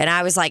 Yeah, And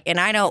I was like, and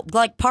I don't,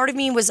 like, part of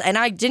me was, and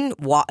I didn't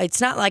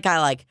it's not like I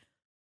like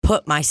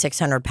put my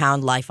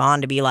 600-pound life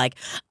on to be like,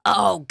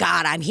 oh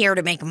God, I'm here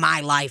to make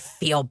my life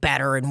feel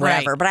better and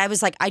whatever. Right. But I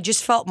was like, I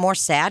just felt more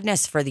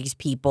sadness for these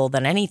people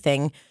than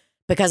anything,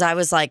 because I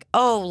was like,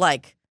 oh,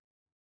 like,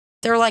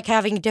 they're like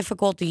having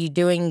difficulty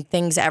doing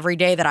things every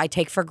day that I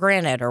take for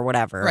granted or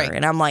whatever. Right.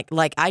 And I'm like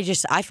I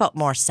felt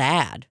more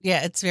sad.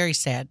 yeah, it's very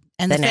sad.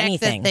 And Than the fact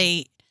anything.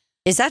 that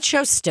Is that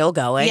show still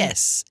going?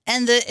 yes,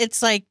 and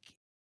it's like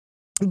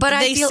But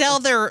they I feel sell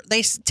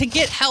to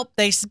get help.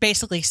 They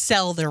basically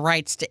sell their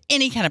rights to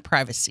any kind of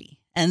privacy,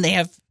 and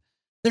they're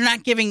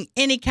not giving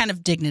any kind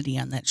of dignity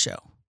on that show.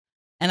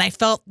 And I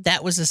felt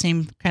that was the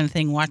same kind of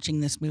thing watching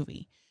this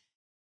movie.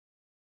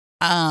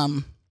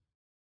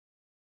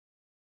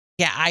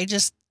 Yeah,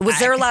 was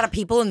there a lot of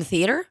people in the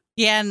theater?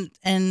 Yeah,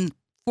 and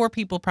 4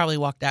 people probably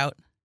walked out.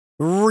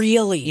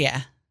 Really?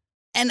 Yeah,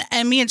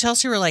 and me and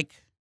Chelsea were like,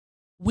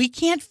 we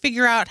can't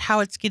figure out how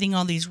it's getting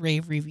all these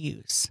rave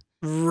reviews.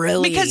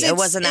 Really? Because it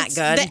wasn't that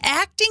good? The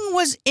acting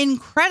was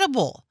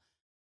incredible.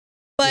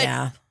 But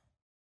yeah.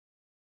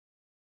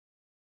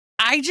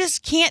 I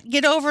just can't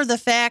get over the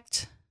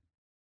fact.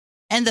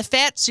 And the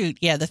fat suit.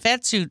 Yeah, the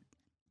fat suit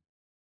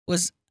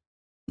was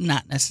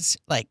not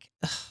necessary. Like,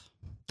 ugh.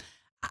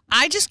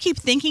 I just keep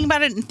thinking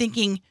about it and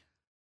thinking,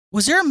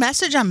 was there a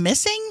message I'm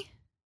missing?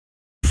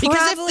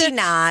 Because Probably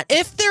not.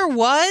 If there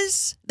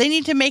was, they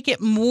need to make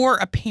it more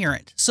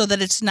apparent so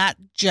that it's not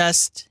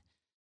just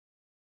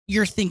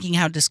you're thinking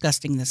how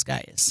disgusting this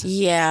guy is.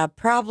 Yeah,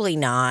 probably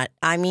not.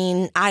 I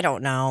mean, I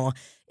don't know.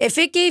 If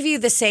it gave you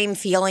the same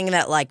feeling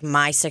that like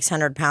my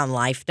 600-pound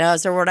life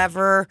does or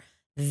whatever,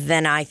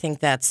 then I think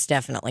that's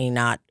definitely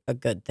not a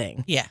good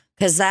thing. Yeah.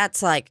 Because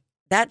that's like,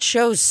 that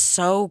show's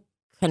so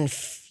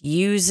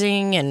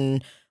confusing.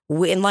 And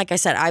like I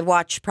said, I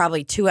watched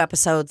probably 2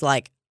 episodes,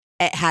 like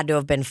it had to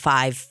have been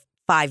five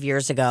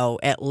years ago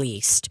at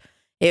least.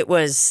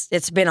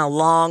 It's been a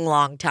long,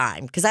 long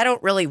time because I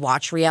don't really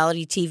watch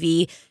reality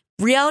TV.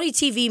 Reality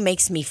TV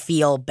makes me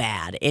feel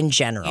bad in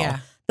general. Yeah.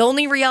 The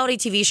only reality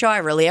TV show I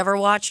really ever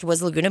watched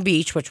was Laguna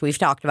Beach, which we've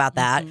talked about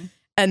that. Mm-hmm.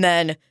 And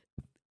then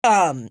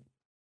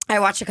I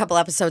watched a couple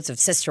episodes of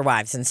Sister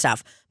Wives and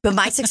stuff. But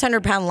my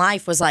 600-pound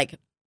life was like,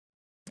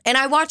 and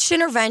I watched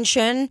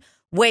Intervention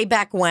way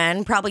back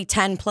when, probably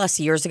 10 plus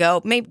years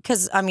ago. Maybe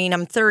because, I mean,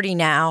 I'm 30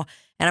 now.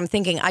 And I'm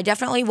thinking, I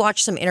definitely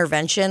watched some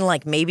Intervention,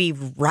 like maybe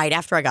right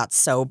after I got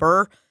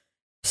sober,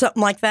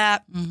 something like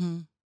that,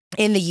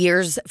 in the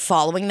years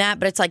following that.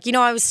 But it's like, you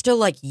know, I was still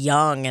like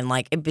young and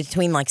like in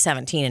between like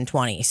 17 and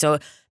 20. So,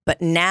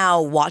 but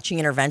now watching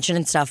Intervention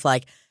and stuff,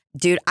 like,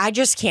 dude, I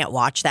just can't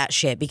watch that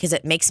shit because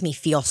it makes me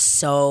feel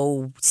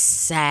so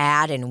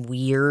sad and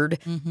weird.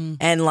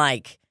 And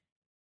like,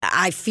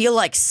 I feel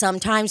like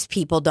sometimes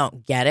people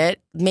don't get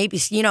it. Maybe,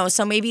 you know,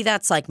 so maybe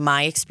that's like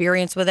my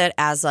experience with it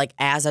as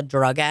a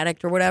drug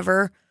addict or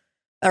whatever,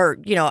 or,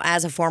 you know,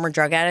 as a former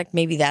drug addict.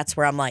 Maybe that's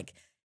where I'm like,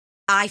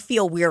 I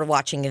feel weird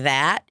watching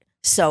that.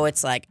 So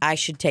it's like, I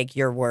should take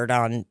your word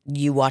on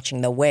you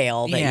watching The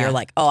Whale that Yeah. you're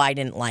like, oh, I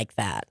didn't like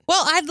that.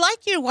 Well, I'd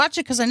like you to watch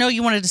it because I know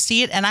you wanted to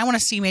see it, and I want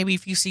to see maybe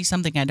if you see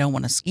something I don't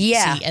want to see,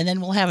 and then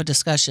we'll have a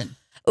discussion.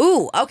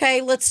 Ooh,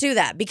 okay, let's do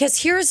that. Because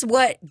here's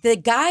what the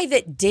guy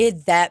that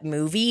did that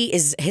movie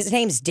is, his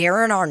name's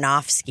Darren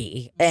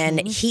Aronofsky.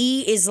 And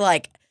he is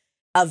like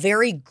a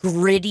very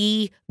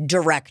gritty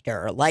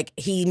director. Like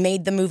he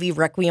made the movie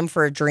Requiem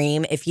for a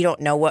Dream. If you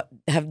don't know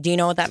do you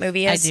know what that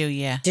movie is? I do,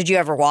 yeah. Did you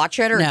ever watch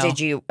it or No. did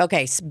you?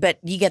 Okay, but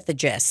you get the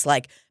gist.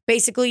 Like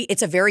basically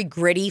it's a very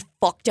gritty,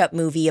 fucked up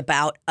movie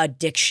about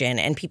addiction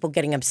and people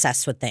getting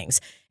obsessed with things.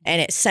 And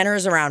it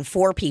centers around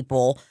 4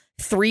 people.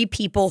 3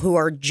 people who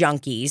are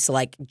junkies,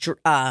 like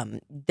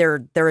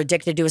they're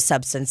addicted to a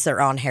substance, they're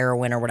on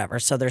heroin or whatever.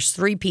 So there's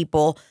 3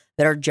 people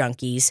that are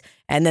junkies,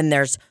 and then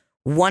there's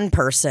 1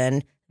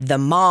 person the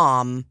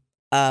mom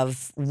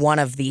of one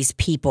of these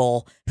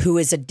people who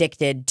is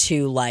addicted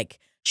to like,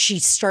 she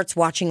starts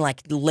watching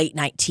like late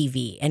night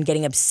TV and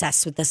getting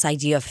obsessed with this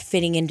idea of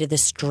fitting into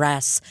this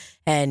dress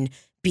and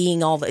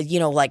being all the,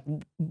 like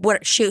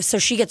so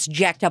she gets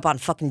jacked up on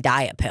fucking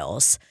diet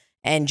pills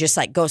and just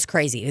like goes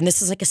crazy. And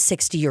this is like a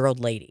 60-year-old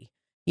lady,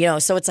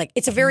 so it's like,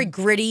 it's a very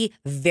gritty,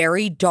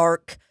 very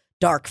dark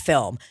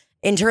film.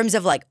 In terms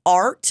of like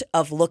art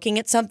of looking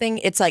at something,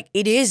 it's like,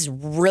 it is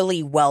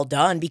really well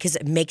done because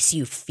it makes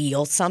you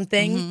feel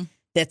something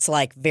that's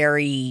like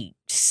very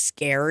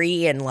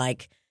scary and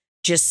like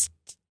just,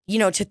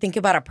 to think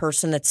about a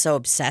person that's so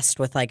obsessed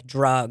with like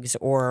drugs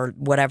or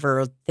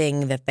whatever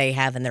thing that they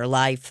have in their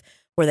life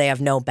where they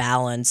have no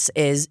balance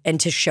and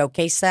to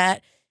showcase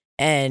that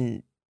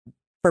and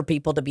for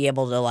people to be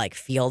able to like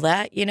feel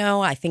that,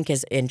 I think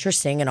is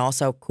interesting and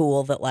also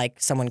cool that like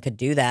someone could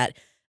do that.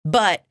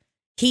 But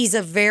he's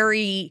a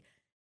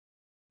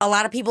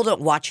lot of people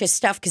don't watch his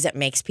stuff because it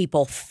makes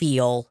people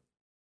feel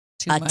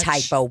Too a much.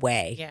 type of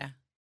way. Yeah.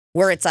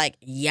 Where it's like,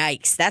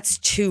 yikes, that's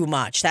too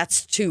much.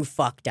 That's too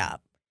fucked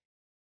up.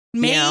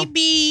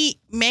 Maybe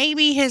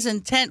his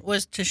intent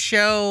was to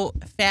show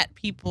fat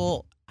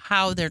people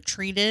how they're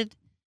treated.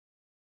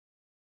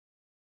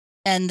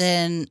 And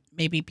then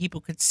maybe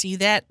people could see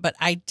that, but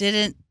I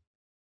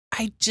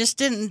just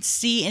didn't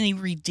see any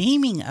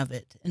redeeming of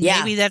it. And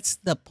maybe that's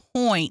the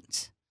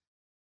point.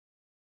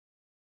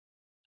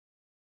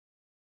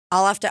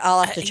 I'll have to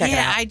check it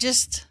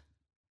out.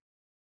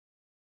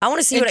 I want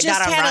to see what it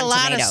got on Rotten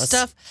lot Tomatoes. Of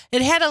stuff.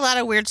 It had a lot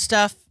of weird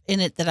stuff in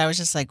it that I was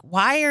just like,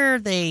 why are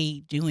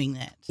they doing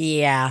that?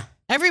 Yeah.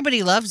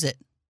 Everybody loves it.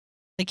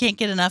 They can't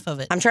get enough of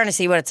it. I'm trying to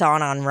see what it's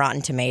on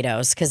Rotten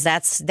Tomatoes because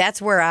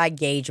that's where I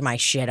gauge my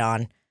shit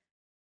on.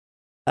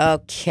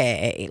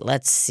 Okay,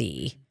 let's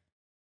see.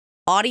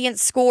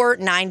 Audience score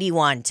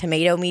 91,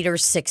 tomato meter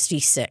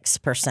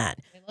 66%. I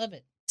love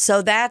it.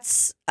 So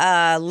that's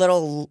a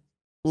little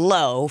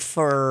low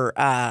for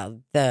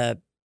the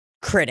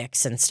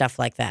critics and stuff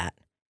like that.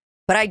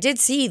 But I did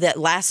see that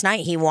last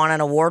night he won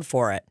an award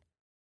for it.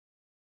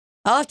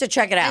 I'll have to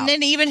check it out. And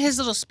then even his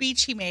little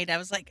speech he made, I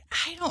was like,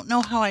 I don't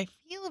know how I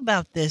feel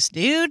about this,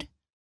 dude.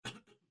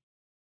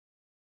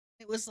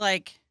 It was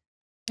like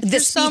the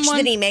speech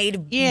that he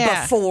made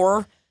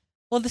before.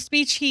 Well, the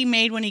speech he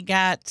made when he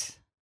got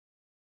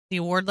the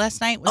award last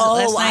night. Was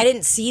it last night? I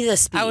didn't see the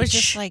speech. I was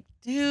just like,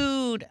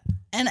 dude.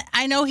 And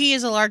I know he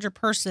is a larger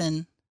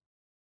person.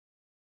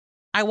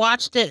 I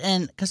watched it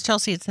and because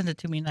Chelsea had sent it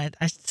to me and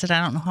I said,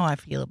 I don't know how I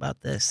feel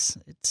about this.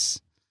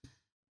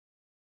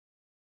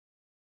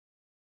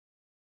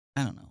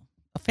 I don't know.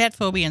 Fat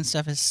phobia and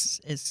stuff is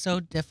so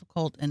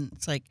difficult. And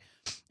it's like,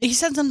 he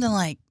said something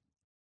like,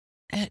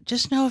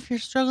 just know if you're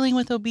struggling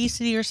with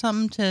obesity or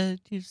something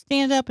to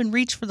stand up and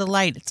reach for the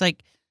light. It's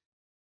like,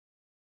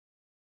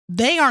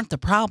 they aren't the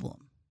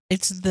problem.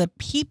 It's the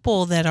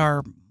people that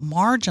are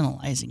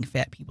marginalizing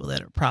fat people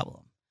that are a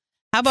problem.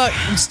 How about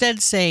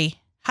instead say,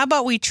 how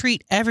about we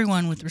treat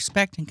everyone with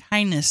respect and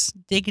kindness,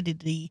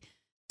 dignity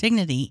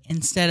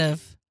instead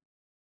of...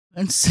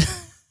 I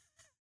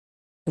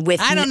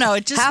don't know.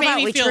 It just made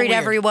me feel treat weird.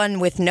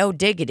 Everyone with no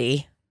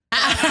diggity?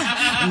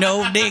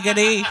 No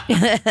diggity.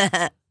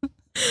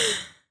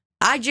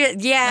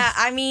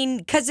 I mean,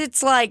 because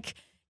it's like,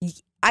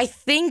 I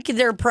think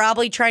they're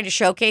probably trying to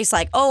showcase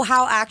like, oh,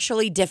 how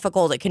actually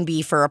difficult it can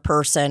be for a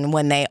person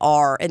when they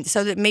are. And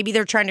so that maybe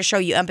they're trying to show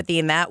you empathy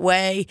in that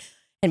way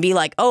and be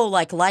like, oh,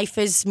 like life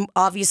is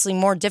obviously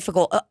more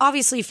difficult.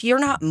 Obviously, if you're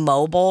not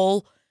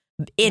mobile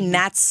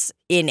that's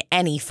in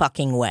any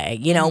fucking way,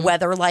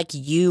 whether like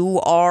you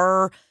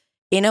are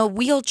in a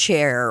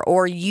wheelchair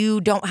or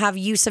you don't have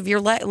use of your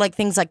leg, like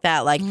things like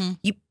that. Like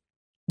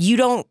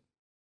you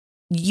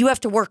have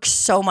to work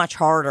so much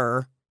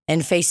harder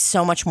and face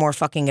so much more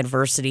fucking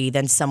adversity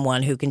than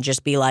someone who can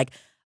just be like,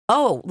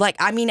 oh, like,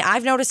 I mean,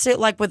 I've noticed it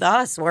like with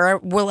us where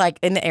we're like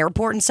in the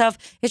airport and stuff.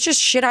 It's just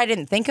shit I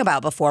didn't think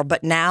about before.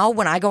 But now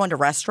when I go into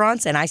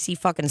restaurants and I see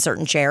fucking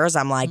certain chairs,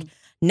 I'm like,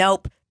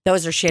 nope,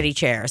 those are shitty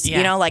chairs.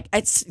 Yeah. Like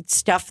it's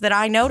stuff that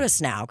I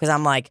notice now because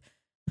I'm like,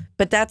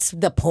 but that's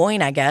the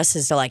point, I guess,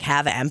 is to like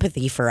have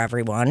empathy for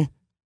everyone.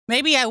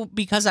 Maybe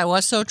because I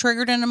was so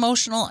triggered and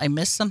emotional, I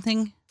missed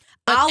something.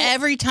 But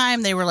every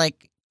time they were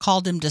like,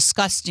 called him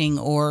disgusting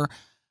or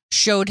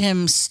showed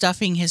him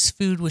stuffing his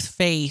food with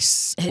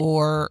face,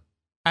 or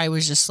I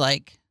was just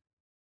like,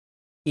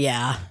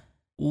 yeah.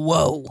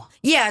 Whoa.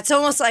 Yeah, it's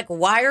almost like,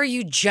 why are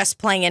you just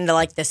playing into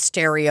like the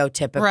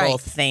stereotypical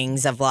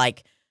things of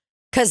like,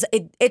 because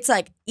it's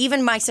like,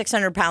 even My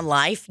 600-Pound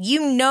Life,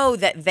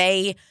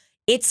 that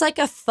it's like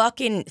a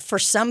fucking, for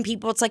some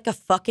people, it's like a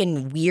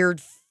fucking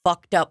weird,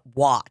 fucked up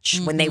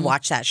watch when they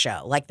watch that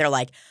show. Like, they're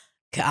like,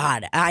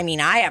 God, I mean,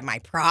 I have my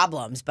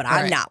problems, but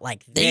I'm not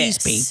like this.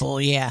 These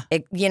people, yeah.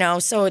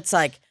 So it's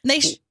like... Go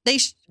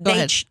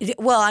ahead.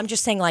 Well, I'm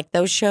just saying, like,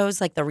 those shows,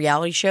 like the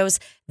reality shows,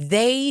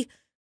 they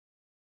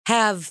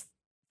have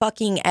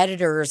fucking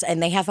editors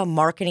and they have a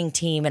marketing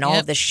team and all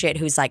Yep. of this shit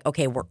who's like,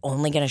 okay, we're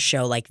only going to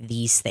show like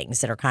these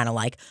things that are kind of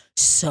like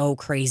so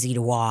crazy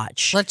to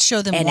watch. Let's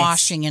show them And it's-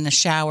 washing in a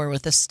shower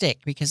with a stick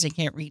because they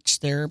can't reach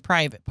their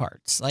private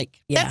parts.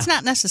 Like, Yeah. that's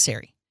not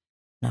necessary.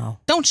 No,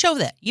 Don't show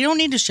that. You don't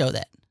need to show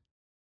that.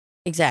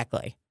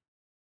 exactly.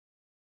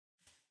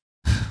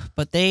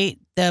 But the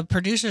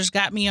producers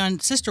got me on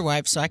Sister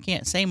Wives, so I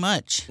can't say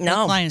much. No.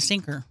 Hook, line, and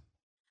sinker.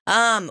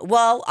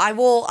 Well,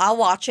 I'll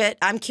watch it.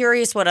 I'm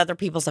curious what other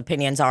people's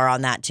opinions are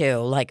on that too,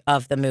 like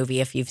of the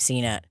movie if you've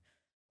seen it.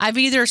 I've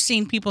either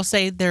seen people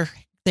say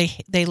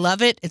they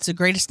love it, it's the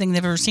greatest thing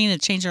they've ever seen,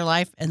 it changed their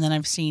life, and then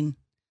I've seen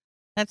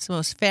that's the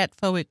most fat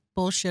phobic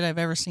bullshit I've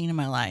ever seen in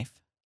my life.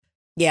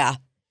 Yeah.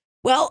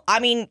 Well, I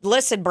mean,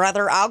 listen,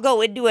 brother, I'll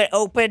go into it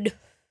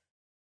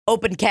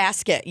open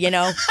casket, you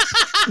know?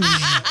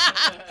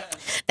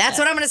 That's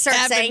what I'm going to start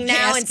Open saying now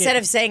casket. instead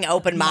of saying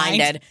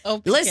open-minded.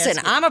 Open Listen,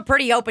 casket. I'm a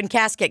pretty open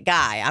casket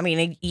guy. I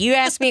mean, you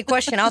ask me a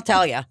question, I'll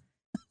tell you.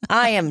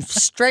 I am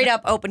straight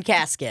up open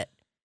casket.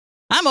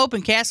 I'm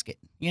open casket,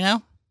 you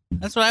know?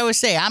 That's what I always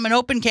say. I'm an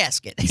open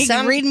casket. You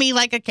Some- can read me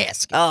like a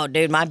casket. Oh,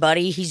 dude, my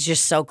buddy, he's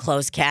just so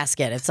closed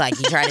casket. It's like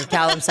you try to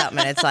tell him something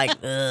and it's like,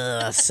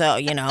 ugh. So,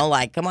 you know,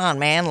 like, come on,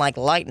 man, like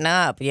lighten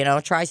up, you know,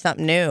 try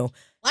something new.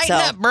 Lighten so-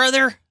 up,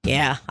 brother.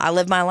 Yeah, I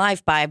live my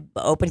life by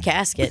open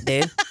casket,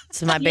 dude.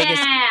 It's my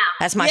biggest,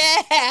 that's my,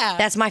 Yeah.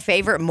 that's my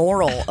favorite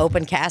moral,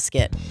 open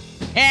casket.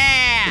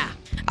 Yeah.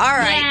 All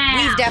right,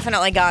 we've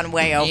definitely gone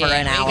way over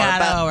an hour, We got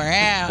but over.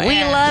 Yeah, we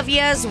yeah. love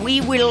yous. We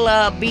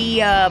will be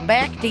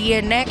back to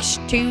you next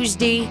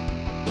Tuesday.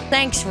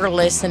 Thanks for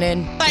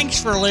listening.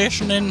 Thanks for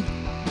listening.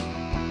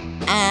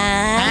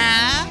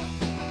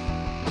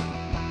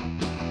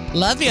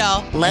 Love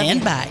y'all. Love and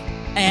ya. bye.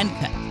 And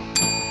cut.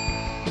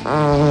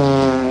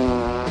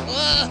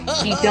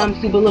 You dumb,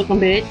 stupid looking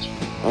bitch.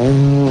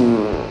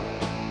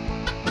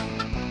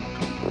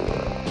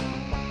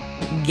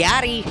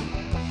 Gotti.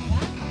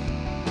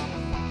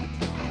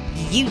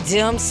 You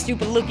dumb,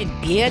 stupid looking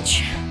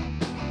bitch.